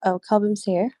 Oh, Cobham's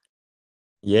here.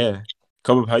 Yeah,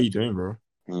 Cobham. How you doing, bro?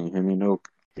 Can you hear me? No.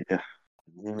 Yeah. Can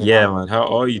you hear me Yeah, now? man.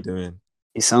 How are you doing?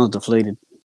 He sounds deflated.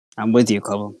 I'm with you,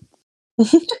 Cobham.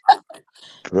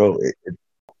 Bro,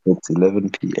 it's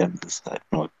 11 p.m. this time.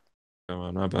 No, Come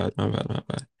on, my bad.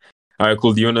 All right,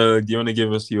 cool. Do you wanna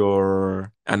give us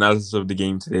your analysis of the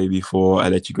game today before I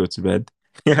let you go to bed?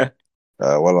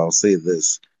 Well, I'll say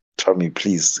this. Tommy,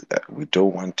 please, we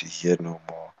don't want to hear no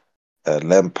more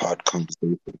Lampard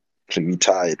conversation. We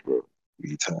tired, bro.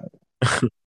 We tired.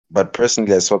 But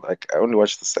personally, I only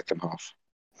watched the second half.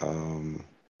 Um,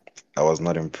 I was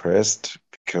not impressed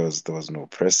because there was no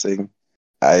pressing.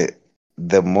 I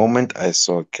the moment I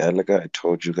saw Gallagher, I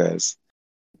told you guys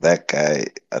that guy.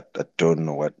 I don't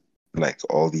know what like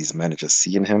all these managers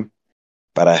see in him,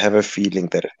 but I have a feeling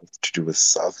that it has to do with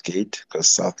Southgate because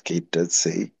Southgate did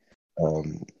say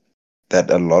um, that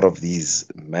a lot of these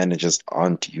managers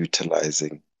aren't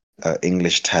utilizing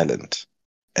English talent,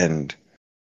 and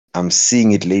I'm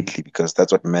seeing it lately because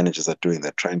that's what managers are doing.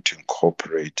 They're trying to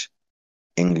incorporate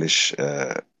English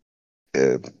uh,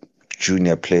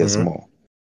 junior players Mhm. more.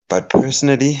 But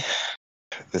personally,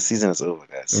 the season is over,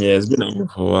 guys. Yeah, it's been over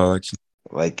for a while actually.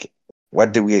 Like,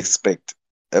 what did we expect?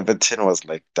 Everton was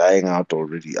like dying out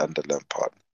already under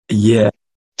Lampard. Yeah.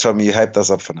 Tommy, you hyped us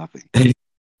up for nothing.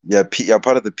 Yeah, you're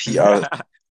part of the PR,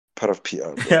 part of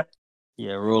PR, bro.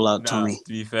 Yeah, roll out, Nah, Tommy. to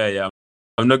be fair, yeah,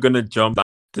 I'm not gonna jump at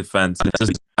the fans.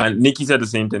 And Nicky said the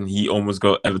same thing. He almost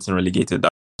got Everton relegated.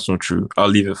 That's not true. I'll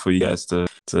leave it for you guys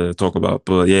to talk about.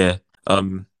 But yeah,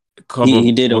 He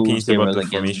Cobham, did what can you almost say get about the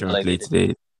formation we played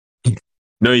relegated. today?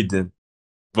 No, he didn't.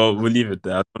 But we'll leave it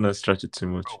there. I don't want to stretch it too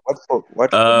much. What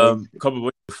formation? Cobham,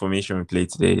 what's the formation we played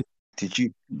today? Did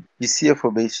you see a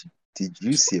formation? Did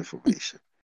you see a formation?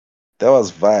 That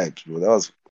was vibes, bro. That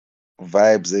was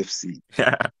vibes FC.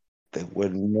 There were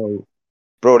no,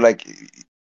 bro. Like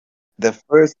the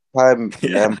first time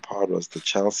Yeah. Lampard was the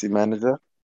Chelsea manager,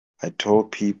 I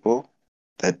told people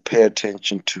that pay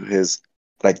attention to his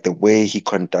like the way he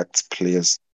conducts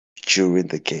players during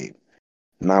the game.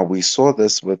 Now we saw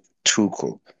this with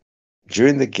Tuchel.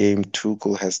 During the game,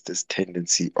 Tuchel has this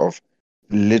tendency of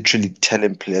literally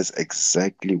telling players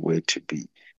exactly where to be.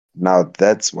 Now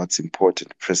that's what's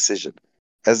important, precision.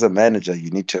 As a manager, you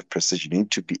need to have precision. You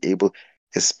need to be able,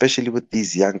 especially with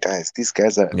these young guys. These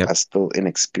guys Yep. are still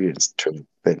inexperienced to an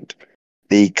extent.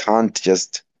 They can't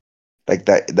just like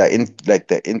like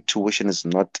their intuition is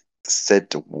not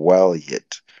set well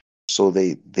yet. So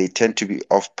they tend to be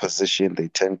off position, they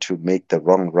tend to make the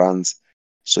wrong runs.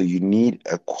 So you need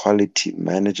a quality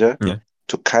manager Yeah.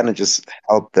 to kind of just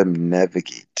help them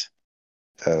navigate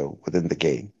within the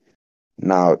game.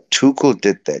 Now Tuchel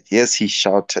did that. Yes, he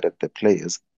shouted at the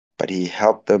players, but he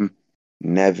helped them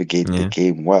navigate the Yeah.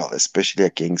 game well, especially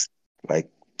against like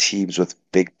teams with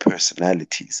big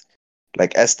personalities.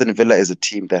 Like Aston Villa is a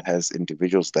team that has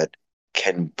individuals that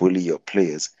can bully your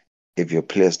players if your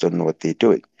players don't know what they're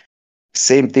doing.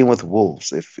 Same thing with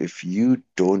Wolves. If you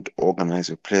don't organize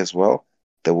your players well,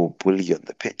 they will bully you on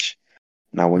the pitch.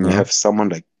 Now, when you Yeah. have someone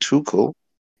like Tuchel,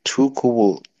 Tuchel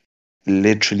will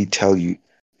literally tell you,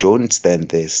 "Don't stand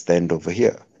there, stand over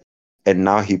here." And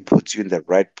now he puts you in the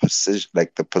right position,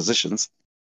 like the positions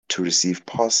to receive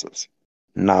passes.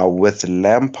 Now, with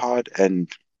Lampard and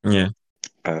Yeah.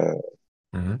 uh,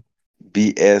 Mm-hmm.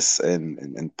 BS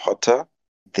and Potter,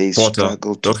 they Porter,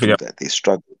 struggle to don't do forget. that. They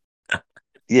struggle.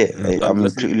 Yeah, Listen, I'm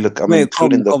Wait,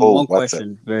 including the Cobham, whole one WhatsApp.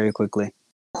 question very quickly.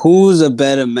 Who's a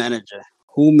better manager?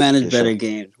 Who managed Yeah, better sure.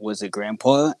 games? Was it Graham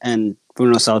Potter and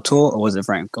Bruno Saltor, or was it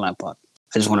Frank Lampard?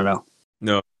 I just want to know.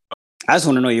 no, I just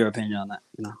want to know your opinion on that.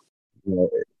 You know.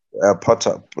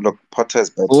 Potter. Look, Potter is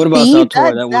But what better. about See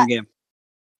Saltor that one game?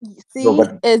 No, see,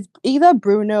 but it's either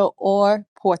Bruno or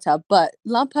Porta, but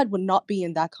Lampard would not be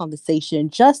in that conversation.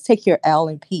 Just take your L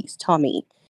in peace, Tommy.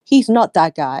 He's not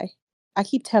that guy. I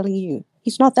keep telling you,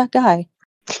 he's not that guy.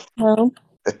 No,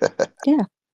 yeah.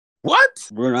 what?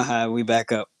 Bruno, hi, we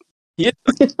back up. Yeah.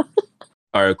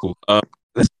 All right, cool.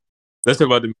 Let's talk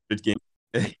about the Madrid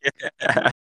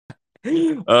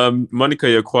game. Monica,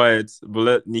 you're quiet, but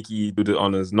let Nikki do the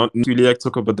honors. Not really like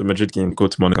talk about the Madrid game. Go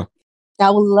to Monica. I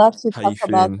would love to How talk you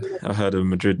about feeling? I've heard of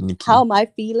Madrid, how Nikki. am I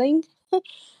feeling.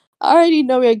 I already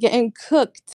know we're getting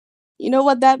cooked. You know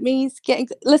what that means?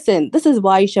 Listen, this is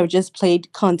why you should have just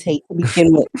played Conte to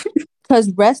begin with.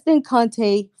 Because resting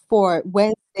Conte for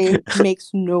Wednesday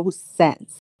makes no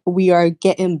sense. We are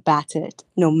getting battered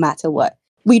no matter what.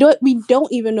 We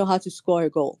don't even know how to score a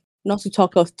goal. Not to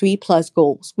talk of 3+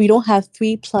 goals. We don't have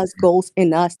 3+ goals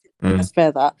in us to take us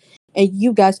further. And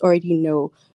you guys already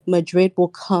know Madrid will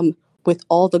come with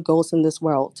all the goals in this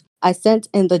world. I sent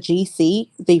in the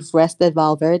GC, they've rested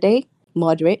Valverde,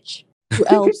 Modric. Who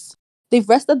else? They've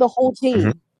rested the whole Mhm.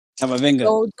 team. Kamavinga.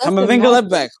 So just Kamavinga left imagine.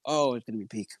 back. Oh, it's gonna be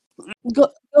peak. Go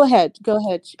ahead. Go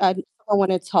ahead. I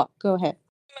want to talk. Go ahead.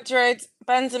 Madrid,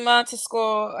 Benzema to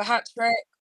score a hat trick.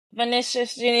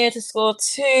 Vinicius Junior to score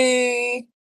 2.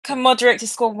 Modric to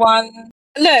score 1.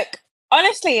 Look,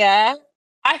 honestly, yeah,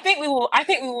 I think we will. I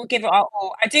think we will give it our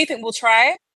all. I do think we'll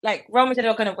try. Like Real Madrid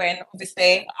are going to win,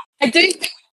 obviously. I do think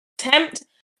attempt,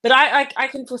 but I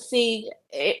can foresee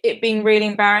it being really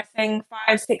embarrassing.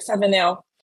 5, 6, 7-0.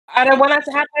 I don't want that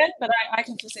to happen, but I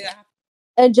can foresee that happening.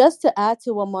 And just to add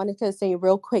to what Monica is saying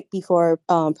real quick before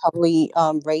probably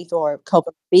Wraith or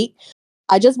Cobham speak,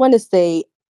 I just want to say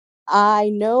I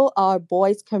know our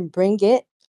boys can bring it.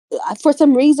 For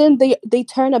some reason, they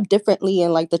turn up differently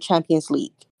in like the Champions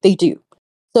League. They do.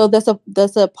 So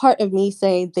there's a part of me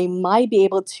saying they might be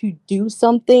able to do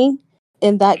something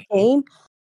in that game,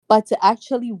 but to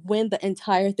actually win the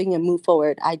entire thing and move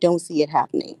forward, I don't see it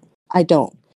happening. I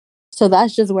don't. So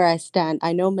that's just where I stand.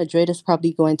 I know Madrid is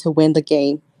probably going to win the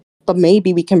game, but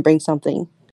maybe we can bring something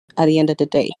at the end of the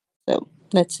day. So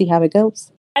let's see how it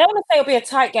goes. I don't want to say it'll be a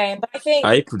tight game, but I think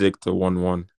I predict a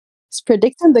 1-1. It's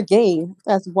predicting the game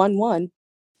as 1-1.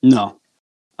 No.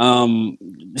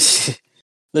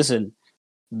 Listen,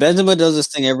 Benzema does this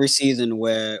thing every season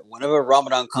where whenever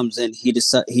Ramadan comes in, he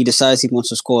decides he wants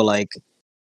to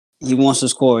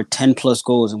score 10 plus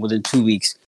goals within 2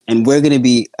 weeks, and we're going to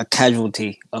be a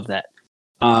casualty of that.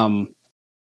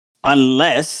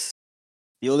 Unless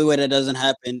the only way that doesn't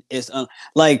happen is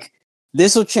like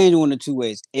this will change one of two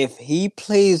ways. If he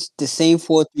plays the same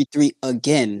 4-3-3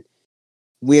 again,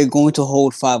 we're going to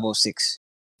hold 5-6.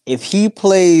 If he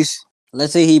plays,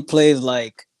 let's say he plays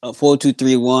like a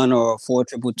 4-2-3-1 or a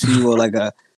 4-2-2 or like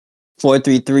a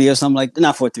 4-3-3 or something like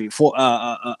not 4-3-4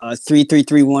 a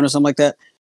 3-3-3-1 or something like that.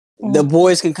 Mm-hmm. The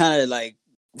boys can kind of like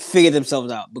figure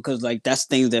themselves out because like that's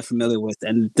things they're familiar with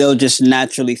and they'll just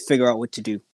naturally figure out what to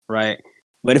do, right?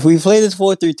 But if we play this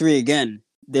 4-3-3 again,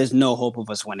 there's no hope of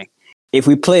us winning. If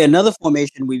we play another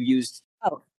formation we've used.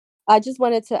 Oh, I just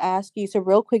wanted to ask you, so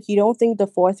real quick, you don't think the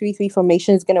 4-3-3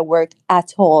 formation is going to work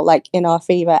at all, like in our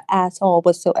favor at all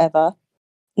whatsoever?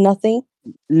 Nothing?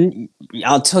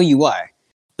 I'll tell you why.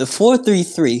 The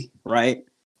 4-3-3, right,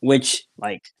 which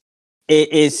like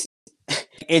it's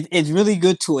really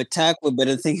good to attack with, but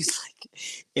the thing is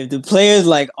like if the players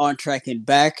like aren't tracking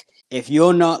back, if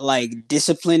you're not like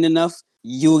disciplined enough,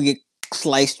 you'll get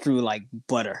sliced through like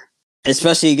butter.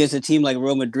 Especially against a team like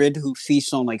Real Madrid who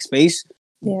feasts on like space.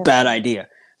 Yeah. Bad idea.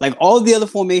 Like all the other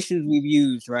formations we've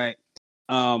used, right?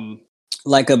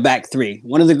 Like a back three.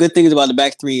 One of the good things about the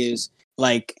back three is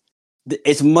like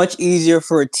it's much easier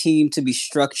for a team to be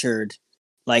structured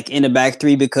like in a back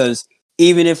three because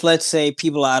even if let's say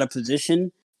people are out of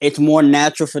position, it's more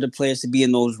natural for the players to be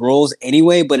in those roles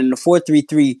anyway. But in the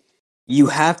 4-3-3, you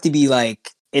have to be like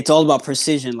it's all about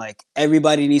precision. Like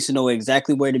everybody needs to know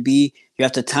exactly where to be. You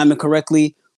have to time it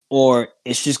correctly, or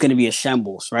it's just going to be a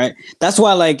shambles, right? That's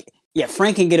why, like, yeah,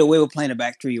 Frank can get away with playing a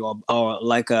back three or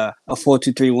like a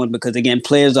 4-2-3-1 because again,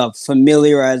 players are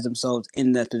familiarized themselves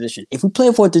in that position. If we play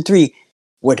a 4-3-3,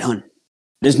 we're done.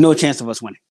 There's no chance of us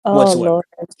winning whatsoever. Lord.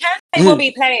 Kante will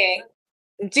be playing.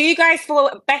 Do you guys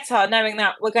feel better knowing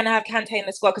that we're going to have Kante in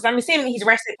the squad? Because I'm assuming he's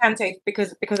rested Kante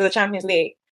because of the Champions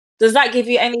League. Does that give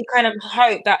you any kind of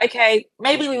hope that, okay,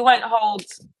 maybe we won't hold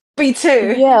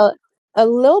 3-2? Yeah, a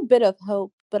little bit of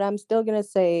hope, but I'm still going to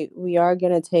say we are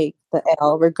going to take the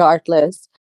L regardless.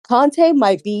 Kante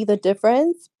might be the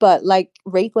difference, but like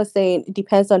Wraith was saying, it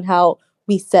depends on how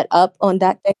we set up on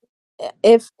that day.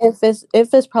 If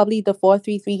it's probably the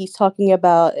 4-3-3 he's talking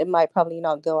about, it might probably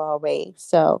not go our way.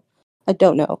 So I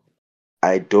don't know.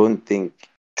 I don't think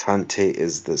Kante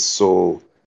is the sole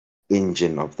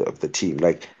engine of the team.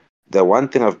 Like the one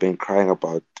thing I've been crying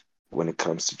about when it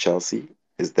comes to Chelsea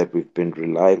is that we've been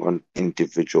relying on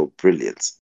individual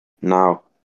brilliance. Now,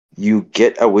 you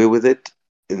get away with it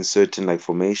in certain like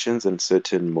formations and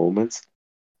certain moments,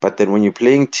 but then when you're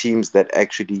playing teams that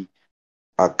actually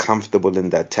are comfortable in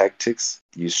their tactics,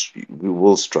 we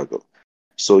will struggle.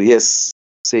 So yes,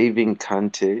 saving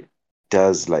Kante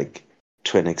does like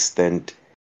to an extent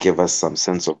give us some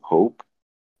sense of hope.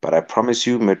 But I promise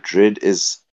you, Madrid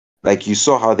is like you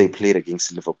saw how they played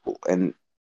against Liverpool. And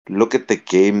look at the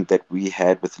game that we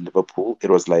had with Liverpool. It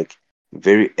was like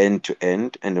very end to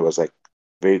end and it was like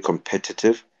very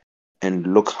competitive.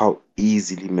 And look how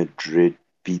easily Madrid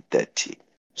beat that team.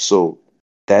 So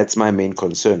that's my main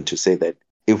concern, to say that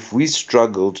if we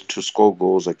struggled to score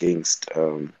goals against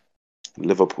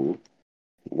Liverpool,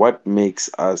 what makes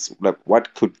us like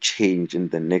what could change in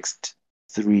the next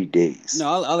 3 days?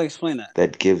 No, I'll explain that.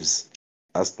 That gives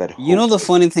us that hope. You know the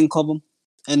funny thing, Cobham,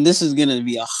 and this is gonna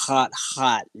be a hot,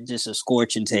 just a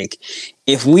scorching take.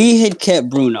 If we had kept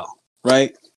Bruno,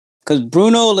 right? Because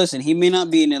Bruno, listen, he may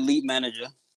not be an elite manager,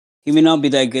 he may not be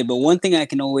that good, but one thing I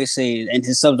can always say, and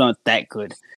his subs aren't that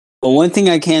good. But one thing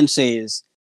I can say is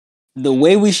the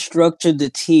way we structured the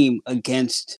team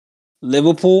against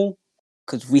Liverpool,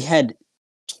 because we had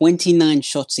 29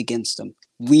 shots against them.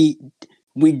 We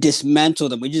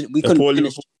dismantled them. We A couldn't poor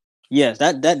finish. Liverpool. Yes,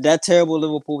 that terrible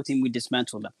Liverpool team, we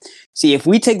dismantled them. See, if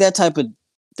we take that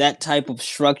type of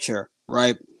structure,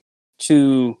 right,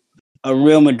 to a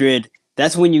Real Madrid,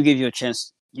 that's when you give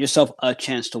yourself a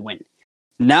chance to win.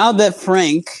 Now that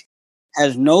Frank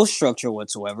has no structure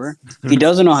whatsoever, he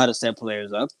doesn't know how to set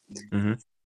players up. Mm-hmm.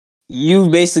 You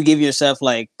basically give yourself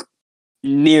like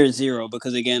near zero,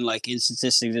 because again, like in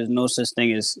statistics, there's no such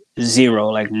thing as zero.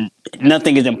 Like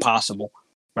nothing is impossible,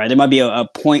 right? There might be a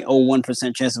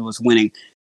 0.01% chance of us winning,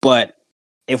 but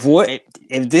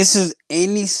if this is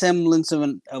any semblance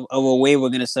of a way we're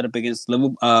gonna set up against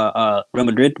Real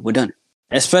Madrid, we're done.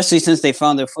 Especially since they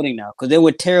found their footing now, because they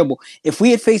were terrible. If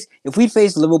we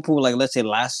faced Liverpool, like let's say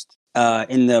last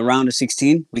in the round of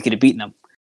 16, we could have beaten them.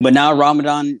 But now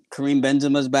Ramadan Kareem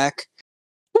Benzema's back.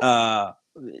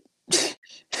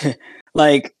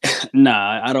 Like,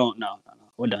 nah, I don't know. No.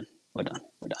 We're done. We're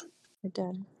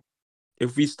done.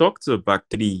 If we stuck to back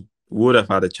three, we would have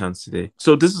had a chance today.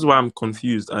 So this is why I'm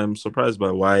confused. I'm surprised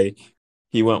by why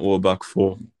he went all back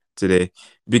four today.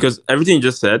 Because everything you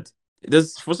just said,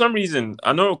 there's for some reason,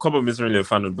 I know Cobham isn't really a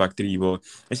fan of back three, but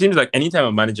it seems like anytime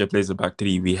a manager plays a back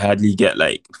three, we hardly get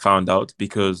like found out,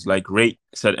 because like Wraith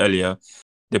said earlier,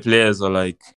 the players are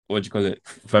like, what do you call it,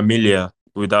 familiar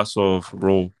with that sort of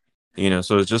role.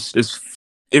 So it's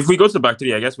if we go to back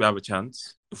three, I guess we have a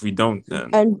chance. If we don't, then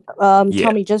And yeah.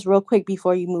 Tommy, just real quick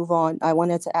before you move on, I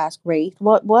wanted to ask Wraith,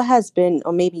 what has been,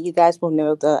 or maybe you guys will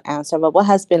know the answer, but what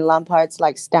has been Lampard's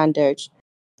like standard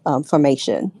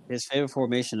formation? His favorite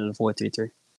formation is a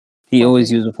 4-3-3. He always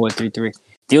used a 4-3-3.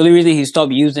 The only reason he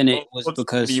stopped using it was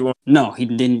because he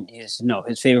didn't. His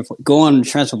favorite go on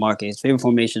transfer market. His favorite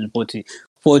formation is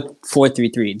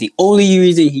 4-3-3. The only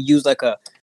reason he used like a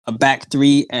back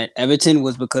three at Everton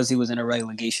was because he was in a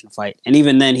relegation fight, and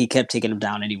even then he kept taking him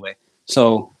down anyway.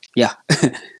 So yeah,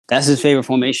 that's his favorite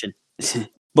formation.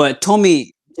 But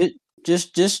Tommy,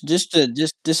 just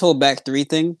this whole back three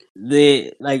thing.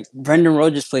 Brendan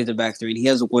Rodgers plays the back three, and he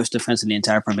has the worst defense in the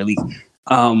entire Premier League.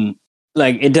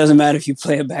 Like it doesn't matter if you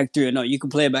play a back three or not. You can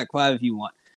play a back five if you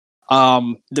want.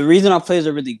 The reason our players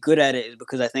are really good at it is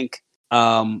because I think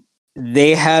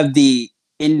they have the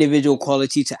individual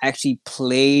quality to actually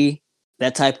play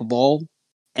that type of ball,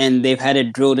 and they've had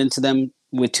it drilled into them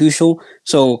with Tuchel,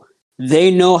 so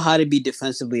they know how to be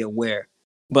defensively aware.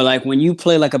 But like when you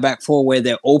play like a back four where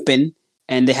they're open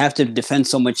and they have to defend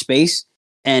so much space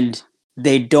and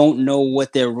they don't know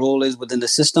what their role is within the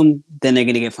system, then they're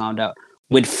gonna get found out.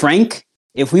 With Frank,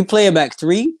 if we play a back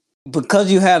three,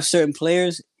 because you have certain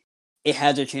players, it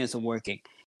has a chance of working.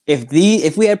 If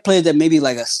we had players that maybe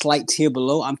like a slight tier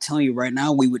below, I'm telling you right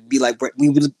now, we would be like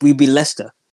we'd be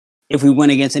Leicester. If we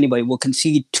went against anybody, we'll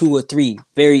concede 2 or 3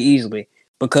 very easily,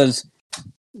 because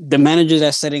the manager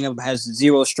that's setting up has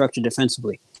zero structure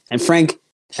defensively, and Frank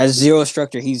has zero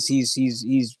structure. He's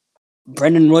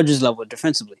Brendan Rodgers level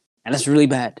defensively, and that's really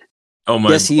bad. Oh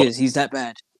my yes, he God. is. He's that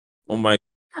bad. Oh my.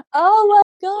 Oh my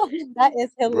God, that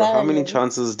is hilarious. Bro, how many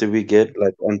chances did we get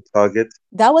like on target?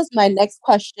 That was my next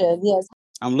question. Yes.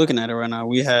 I'm looking at it right now.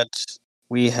 We had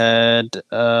 1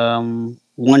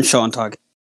 shot on target.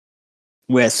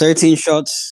 We had 13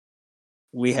 shots.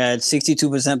 We had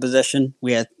 62% possession.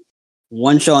 We had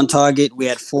 1 shot on target. We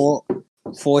had four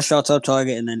shots on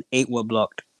target, and then 8 were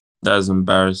blocked. That is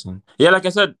embarrassing. Yeah, like I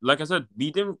said,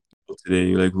 we didn't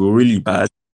today. Like we were really bad,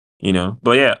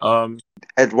 But yeah,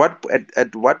 At what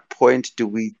point do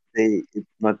we say it's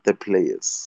not the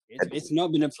players? It's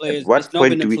not been the players. At what it's not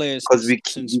point been the players because we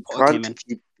can't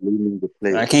keep blaming the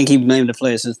players. I can't keep blaming the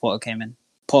players since Potter came in.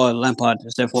 Paul Lampard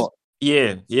is their fault.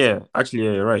 Yeah. Actually,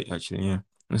 yeah, you're right. Actually, yeah.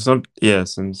 It's not. Yeah,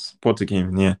 since Potter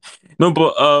came in. Yeah. No,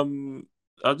 but I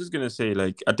was just gonna say,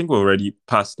 like, I think we're already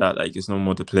past that. Like, it's no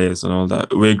more the players and all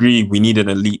that. We agree we need an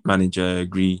elite manager. I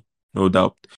agree, no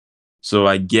doubt. So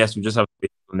I guess we just have to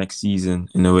wait for next season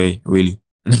in a way, really.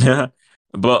 But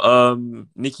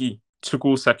Niqqi,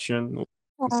 Tuchel section.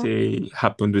 Say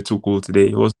happened with Tuchel today.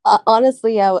 It was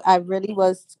honestly, I really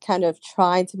was kind of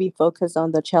trying to be focused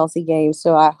on the Chelsea game,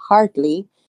 so I hardly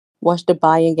watched the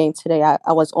Bayern game today.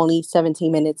 I was only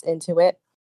 17 minutes into it,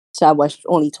 so I watched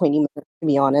only 20 minutes, to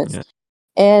be honest. Yeah.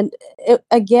 And it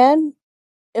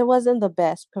wasn't the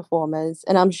best performance,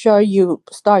 and I'm sure you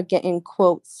start getting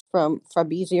quotes from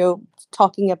Fabrizio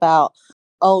talking about,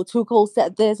 oh, Tuchel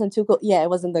said this and Tuchel, yeah,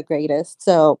 it wasn't the greatest.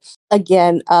 So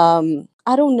again,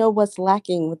 I don't know what's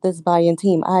lacking with this Bayern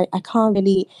team. I can't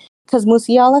really, because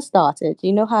Musiala started.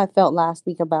 You know how I felt last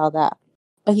week about that.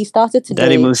 but he started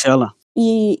Daddy today. Musiala.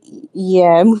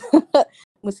 Yeah,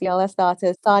 Musiala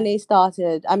started. Sane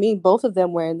started. I mean, both of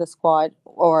them were in the squad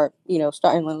or,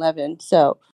 starting 11.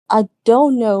 So I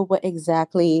don't know what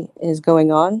exactly is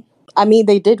going on. I mean,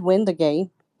 they did win the game,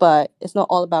 but it's not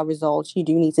all about results. You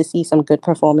do need to see some good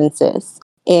performances.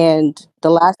 And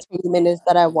the last 20 minutes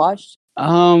that I watched.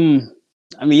 I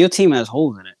mean, your team has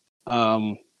holes in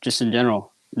it. Just in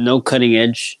general, no cutting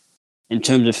edge in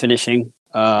terms of finishing.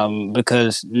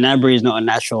 Because Nabry is not a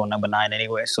natural number 9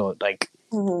 anyway. So like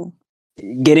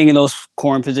getting in those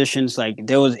corner positions, like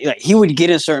there was like he would get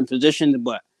in certain positions,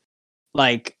 but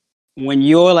like when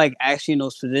you're like actually in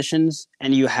those positions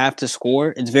and you have to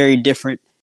score, it's very different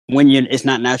when it's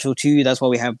not natural to you. That's why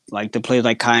we have like the players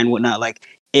like Kai and whatnot. Like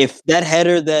if that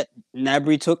header that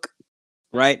Nabry took,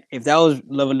 right? If that was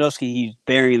Lewandowski, he's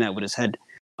burying that with his head.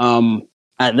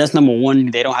 That's number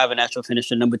one. They don't have a natural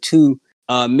finisher. Number two,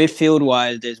 midfield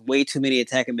wise, there's way too many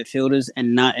attacking midfielders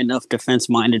and not enough defense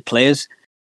minded players.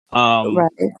 Right.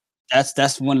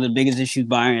 That's one of the biggest issues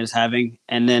Bayern is having.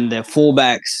 And then the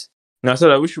fullbacks. Now, I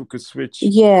said I wish we could switch.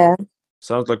 Yeah,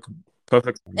 Sounds like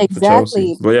perfect for Chelsea.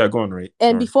 exactly. But yeah, go on, Ray.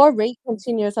 And Sorry. before Ray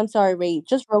continues, I'm sorry, Ray,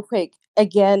 just real quick.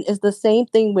 Again, it's the same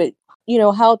thing with,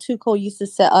 how Tuchel used to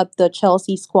set up the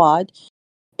Chelsea squad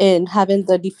in having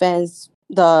the defense,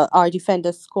 our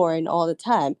defenders scoring all the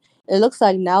time. It looks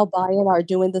like now Bayern are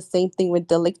doing the same thing with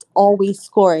De Ligt always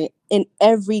scoring in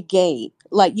every game.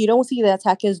 Like you don't see the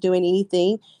attackers doing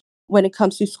anything when it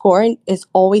comes to scoring. It's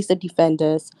always the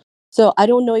defenders. So I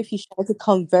don't know if he's trying to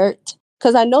convert,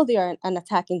 because I know they are an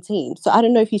attacking team. So I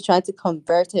don't know if he's trying to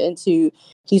convert it into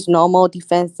his normal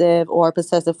defensive or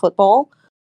possessive football.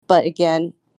 But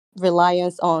again,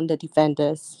 reliance on the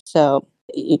defenders. So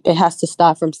it has to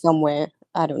start from somewhere.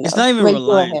 I don't It's know. not even Ray, go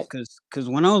reliance ahead. because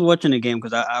when I was watching the game,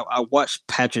 because I watched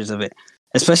patches of it,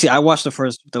 especially I watched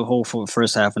the whole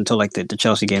first half until like the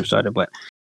Chelsea game started, but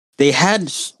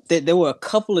there were a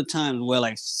couple of times where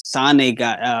like Sane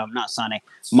got not Sane,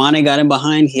 Mane got in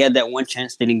behind. He had that one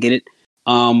chance, didn't get it.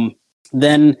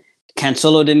 Then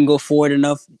Cancelo didn't go forward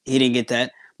enough. He didn't get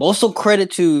that. But also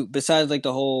credit to, besides like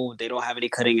the whole, they don't have any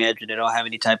cutting edge, they don't have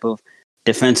any type of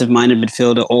defensive minded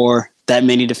midfielder or that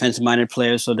many defensive minded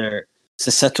players, so they're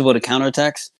susceptible to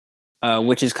counterattacks.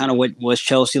 Which is kind of what was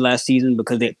Chelsea last season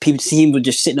because teams would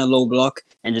just sit in a low block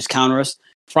and just counter us.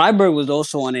 Freiburg was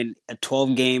also on a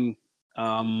 12-game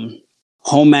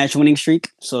home match winning streak,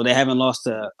 so they haven't lost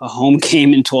a home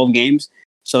game in 12 games.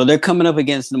 So they're coming up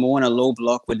against number one a low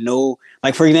block with no,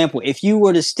 like for example, if you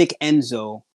were to stick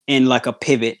Enzo in like a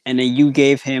pivot and then you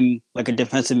gave him like a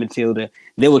defensive midfielder,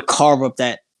 they would carve up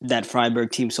that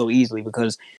Freiburg team so easily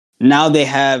because now they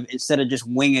have, instead of just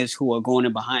wingers who are going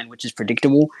in behind, which is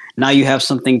predictable, now you have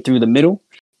something through the middle.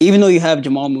 Even though you have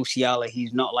Jamal Musiala,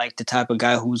 he's not like the type of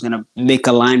guy who's going to make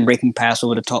a line-breaking pass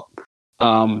over the top.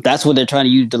 That's what they're trying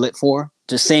to use De Ligt for.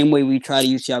 The same way we try to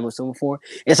use Thiago Silva for.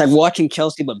 It's like watching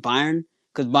Chelsea, but Bayern,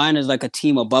 because Bayern is like a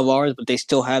team above ours, but they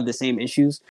still have the same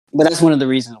issues. But that's one of the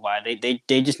reasons why they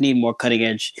just need more cutting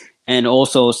edge. And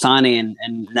also, Sane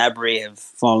and Gnabry have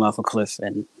fallen off a cliff,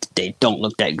 and they don't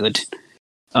look that good.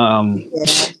 Yeah.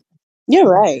 You're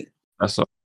right.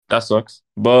 That sucks.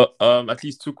 But at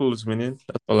least Tuchel is winning.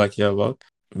 That's all I care about.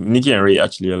 Niqqi and Ray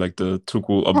actually are like the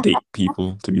Tuchel update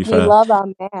people, to be We fair. love our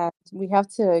man. We have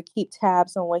to keep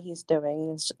tabs on what he's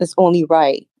doing. It's only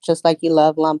right. Just like you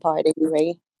love Lampard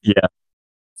anyway. Yeah,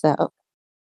 So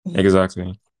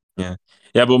exactly. Yeah.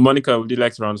 Yeah, but Monica, would you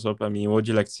like to round us up? I mean, what would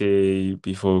you like to say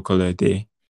before we call it a day?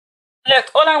 Look,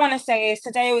 all I want to say is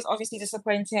today was obviously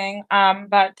disappointing,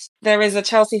 but there is a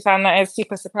Chelsea fan that is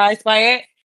super surprised by it.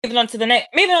 Moving on to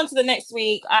the next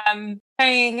week,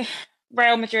 playing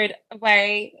Real Madrid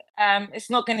away. It's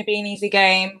not going to be an easy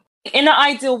game. In the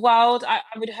ideal world, I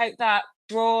would hope that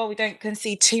draw, we don't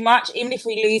concede too much. Even if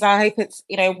we lose, I hope it's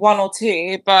 1 or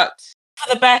 2, but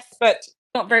for the best, but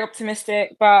not very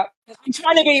optimistic. But I'm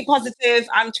trying to be positive.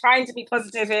 I'm trying to be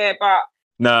positive here, but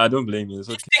Nah, I don't blame you. It's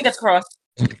okay. fingers crossed.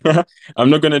 I'm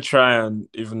not gonna try and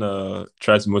even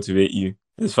try to motivate you.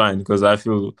 It's fine because I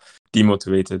feel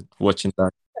demotivated watching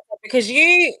that. Because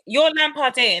you're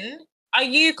Lampard in. Are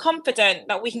you confident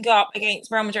that we can go up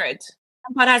against Real Madrid?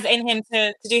 Lampard has it in him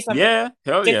to do something. Yeah,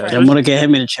 hell yeah. different. Yeah, Monica, hit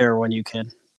me in the chair when you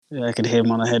can. Yeah, I could hit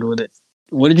him on the head with it.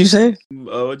 What did you say?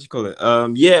 What do you call it?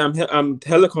 Yeah, I'm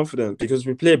hella confident because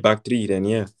we play back three. Then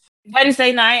yeah.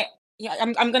 Wednesday night. Yeah,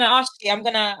 I'm gonna ask you. I'm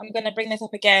gonna bring this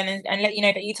up again and let you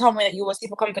know that you told me that you were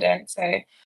super confident. So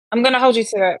I'm gonna hold you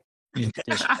to it.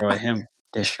 Destroy him.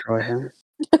 Destroy him.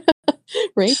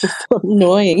 Rape is so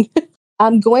annoying.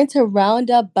 I'm going to round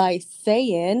up by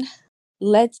saying,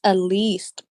 let's at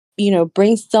least,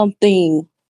 bring something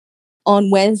on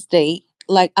Wednesday.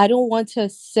 Like, I don't want to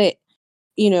sit,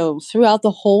 throughout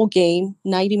the whole game,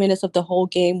 90 minutes of the whole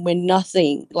game with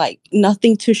nothing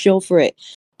to show for it.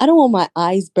 I don't want my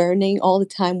eyes burning all the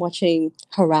time watching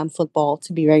haram football,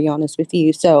 to be very honest with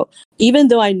you. So even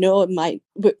though I know it might,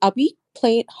 are we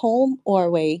playing home or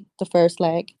away the first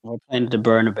leg? We're playing the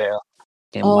Bernabeu.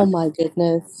 Game Oh one. my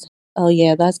goodness. Oh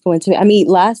yeah, that's going to be. I mean,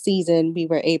 last season we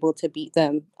were able to beat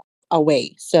them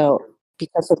away. So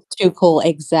because of Tuchel,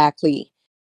 exactly.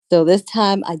 So this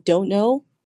time I don't know,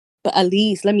 but at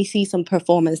least let me see some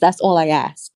performance. That's all I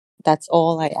ask. That's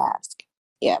all I ask.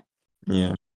 Yeah.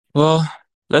 Yeah. Well,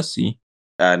 let's see.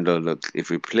 And look, if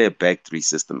we play a back three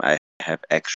system, I have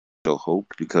actual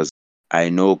hope because I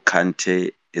know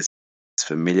Kante is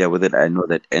familiar with it. I know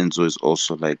that Enzo is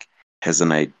also like has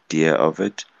an idea of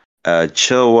it.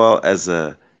 Chilwell,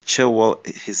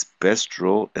 his best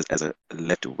role is as a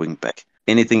left wing back.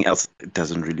 Anything else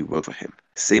doesn't really work for him.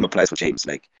 Same applies for James.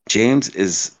 Like James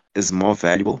is more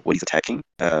valuable when he's attacking.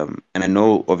 And I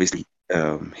know obviously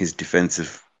he's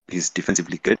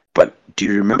defensively good. But do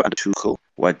you remember under Tuchel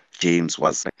what James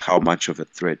was like? How much of a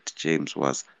threat James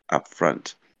was up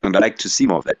front? And I like to see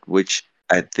more of that, which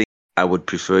I think I would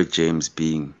prefer James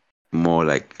being more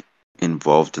like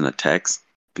involved in attacks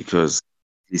because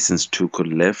since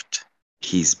Tuchel left,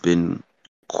 he's been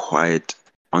quiet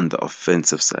on the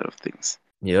offensive side of things,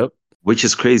 Yep. which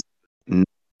is crazy. No one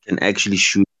can actually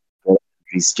shoot better than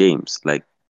Reece James. Like,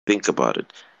 think about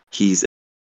it. He's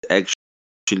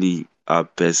actually our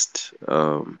best.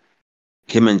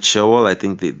 Him and Chilwell, I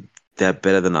think they're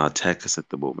better than our attackers at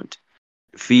the moment.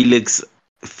 Felix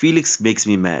makes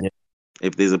me mad. Yeah.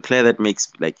 If there's a player that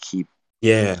makes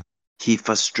Yeah. he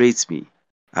frustrates me.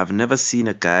 I've never seen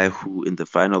a guy who in the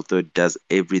final third does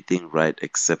everything right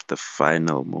except the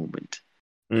final moment.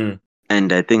 Mm.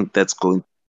 And I think that's going.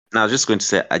 Now, I was just going to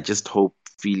say, I just hope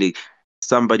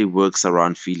somebody works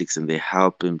around Felix and they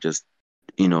help him. Just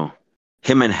him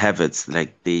and Havertz,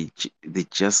 like they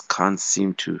just can't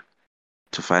seem to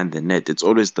find the net. It's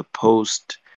always the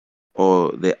post,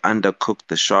 or they undercook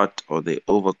the shot, or they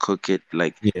overcook it.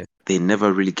 Like Yeah. they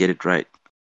never really get it right.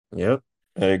 Yep.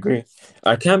 I agree.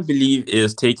 I can't believe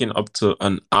it's taken up to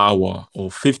an hour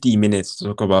or 50 minutes to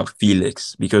talk about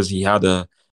Felix because he had a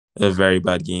very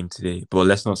bad game today. But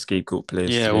let's not scapegoat players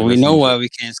Yeah, today. well, we Let's know leave why it. we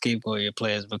can't scapegoat your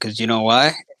players because you know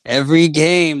why? Every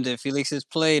game that Felix has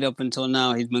played up until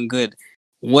now, he's been good.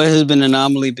 What has been an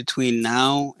anomaly between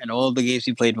now and all the games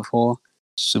he played before?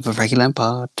 Super Frankie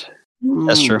Lampard.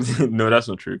 That's true. No, that's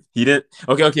not true. He didn't.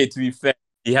 Okay. To be fair,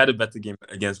 he had a better game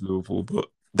against Liverpool, but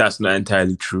that's not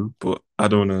entirely true. But I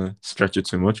don't want to stretch it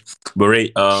too much. But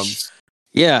Ray,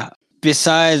 Yeah.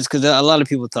 Besides, because a lot of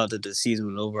people thought that the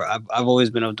season was over. I've always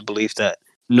been of the belief that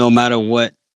no matter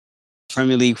what,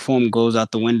 Premier League form goes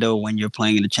out the window when you're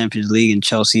playing in the Champions League, and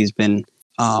Chelsea's been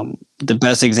the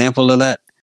best example of that.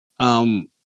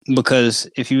 Because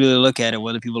if you really look at it,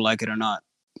 whether people like it or not,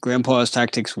 Grandpa's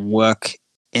tactics work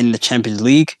in the Champions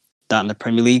League, not in the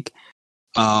Premier League.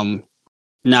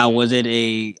 Now, was it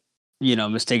a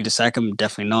mistake to sack him?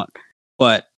 Definitely not.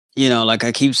 But like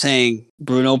I keep saying,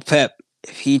 Bruno Pep,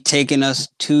 if he taken us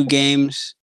 2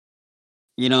 games,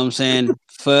 you know what I'm saying,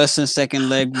 first and second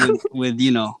leg with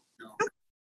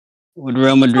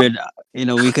Real Madrid,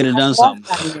 we could have done Love something.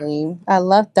 that name. I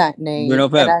love that name. Bruno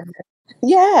Pep.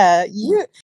 Yeah,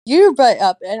 you brought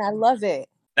up, and I love it.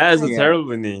 that is a Yeah.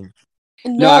 terrible name.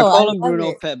 No, I No, I call him love Bruno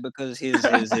it. Pep because his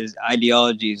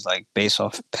ideology is like based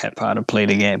off Pep how to play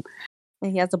the game,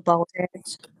 And he has a bald head.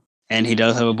 and he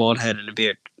does have a bald head and a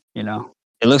beard.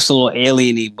 It looks a little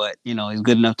alieny, but he's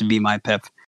good enough to be my Pep.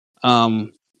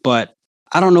 But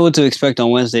I don't know what to expect on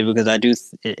Wednesday because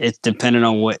it's dependent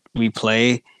on what we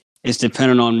play. It's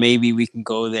dependent on maybe we can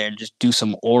go there and just do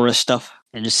some aura stuff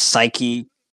and just psyche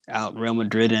out Real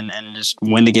Madrid and just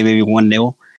win the game maybe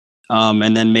 1-0.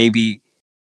 And then maybe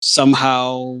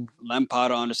somehow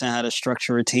Lampard will understand how to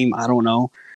structure a team. I don't know,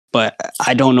 but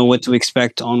I don't know what to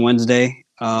expect on Wednesday.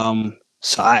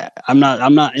 So I'm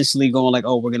not instantly going like,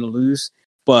 oh, we're gonna lose,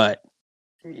 but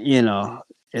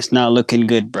it's not looking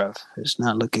good, bruv. It's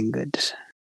not looking good.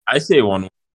 I say 1-1.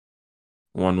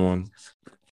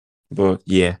 But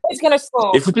yeah, Who's going to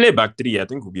score? if we play back three, I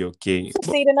think we'll be okay. But,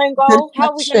 Concede an own Good goal? How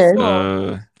are we going to question.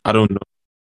 score? I don't know.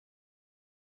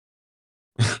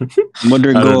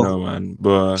 Modric I don't goal. know, man.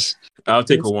 But I'll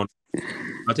take a one.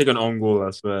 I'll take an own goal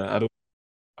as well.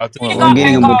 I'll take We're, You an we're got own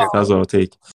getting own a goal. Modric. That's goal. what I'll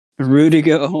take.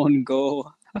 Rudiger on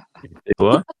goal.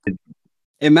 What?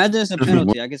 Imagine it's a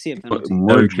penalty. I can see a penalty. That'd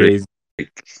be Modric, crazy.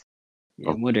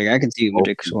 Yeah, Modric. I can see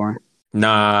Modric scoring.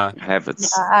 Nah.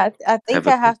 Havertz, I think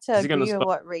I Havertz. have to Is he gonna agree with stop?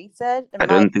 what Ray said. It I might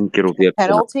don't think it'll be be a a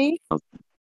penalty. penalty.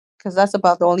 because that's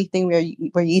about the only thing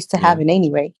we're used to having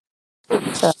anyway.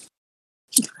 So,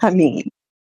 I mean,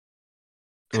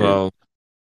 Well,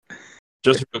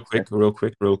 just real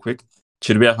quick.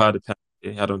 Should we have had a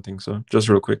penalty? I don't think so. Just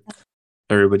real quick,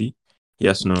 everybody.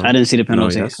 Yes, no. I didn't see the No,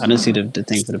 penalty. yes. I didn't see the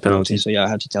thing for the penalty, Penalty. so y'all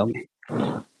have to tell me.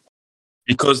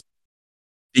 Because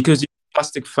you're a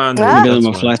plastic fan. Ah. Because I'm That's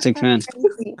a why. plastic fan.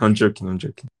 I'm joking.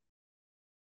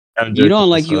 You don't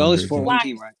like So you I'm always joking. for one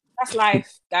team, right? That's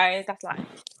life, guys. That's life.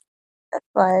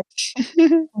 but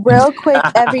real quick,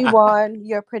 everyone,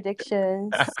 your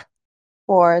predictions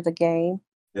for the game.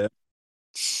 Yeah.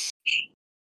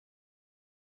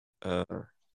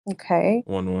 Okay,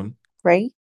 1-1.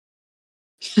 right?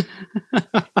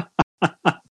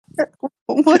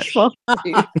 What's wrong with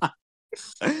you?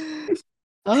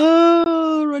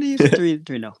 Oh, ready?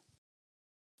 3-0.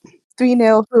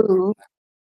 3-0 who?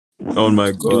 Oh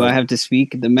my god. Do I have to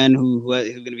speak? The men who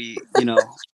gonna be,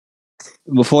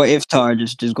 before iftar,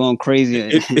 just going crazy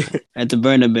at the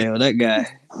Bernabeu. That guy.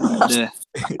 Right there.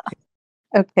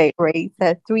 Okay, Ray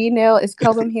said 3-0. Is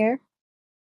Cobham here?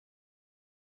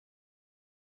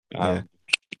 Yeah.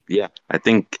 Yeah, I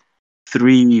think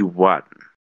 3-1.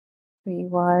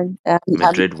 3-1.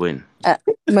 Madrid win.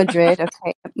 Madrid.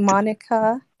 Okay,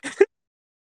 Monica.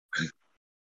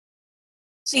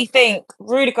 So you think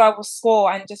Rudiger will score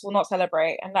and just will not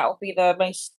celebrate, and that will be the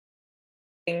most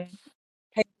thing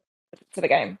to the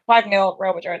game. 5-0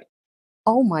 Real Madrid.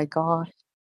 Oh my gosh,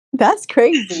 that's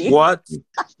crazy. What?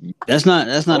 That's not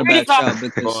a bad Rudiger. shot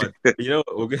because God. You know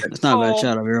what? Okay. that's not a bad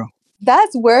shot, Aviro.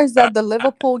 That's worse than the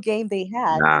Liverpool game they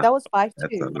had. Nah, That was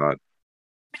that's a 5-2. lot.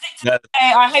 That,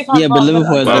 I hope I'm Yeah, but wrong,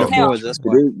 Liverpool has better that's Wow. nil. forwards. That's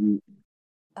why. Today,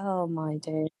 Oh my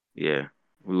day. yeah,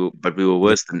 we were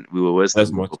worse than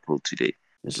that's much. Liverpool today.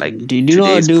 Listen, Like do you know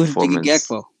how to today's do Diggy performance.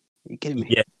 Gakpo? Are you kidding me?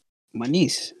 Yeah. My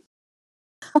niece.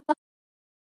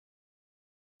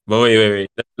 But wait.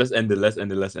 Let's end it.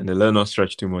 Let's not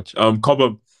stretch too much.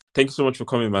 Cobham, thank you so much for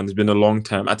coming, man. It's been a long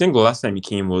time. I think the last time he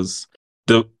came was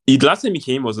a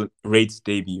Wraith's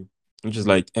debut, which is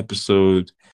like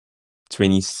episode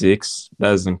 26.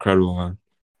 That is incredible, man.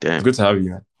 Damn. It's good to have you,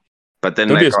 man. But then,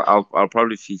 Don't be like, I'll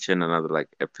probably feature in another like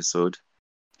episode.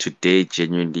 Today,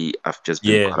 genuinely, I've just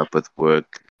been Yeah. caught up with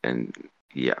work, and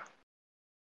yeah,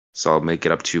 so I'll make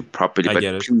it up to you properly. I But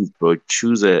get it. please, bro,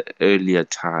 choose a earlier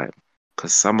time,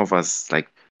 because some of us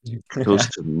like close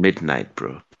to midnight,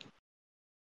 bro.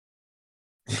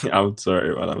 I'm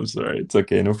sorry, man. I'm sorry. It's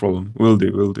okay, no problem. We'll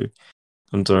do.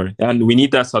 I'm sorry. And we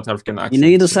need that South African accent. You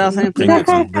need the so Southampton bring it,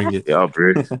 man. accent. Bring it. Yeah,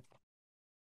 bro.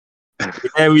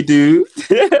 Yeah, we do.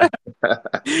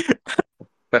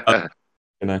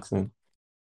 An accent.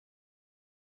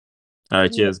 All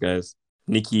right, cheers, guys.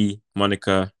 Niqqi,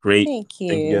 Monica, Ray. Thank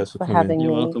Thank you you guys for for coming. having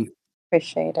You're me. welcome.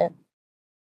 Appreciate it.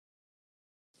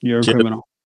 You're a Cheers. criminal.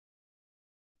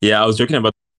 Yeah, I was joking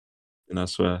about, and I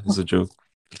swear it's a joke.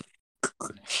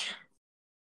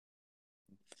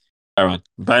 All right,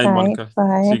 bye, All right, Monica.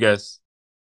 bye. See you guys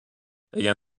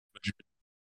again.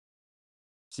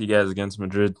 See you guys against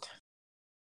Madrid.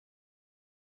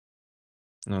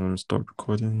 Now let me start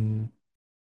recording.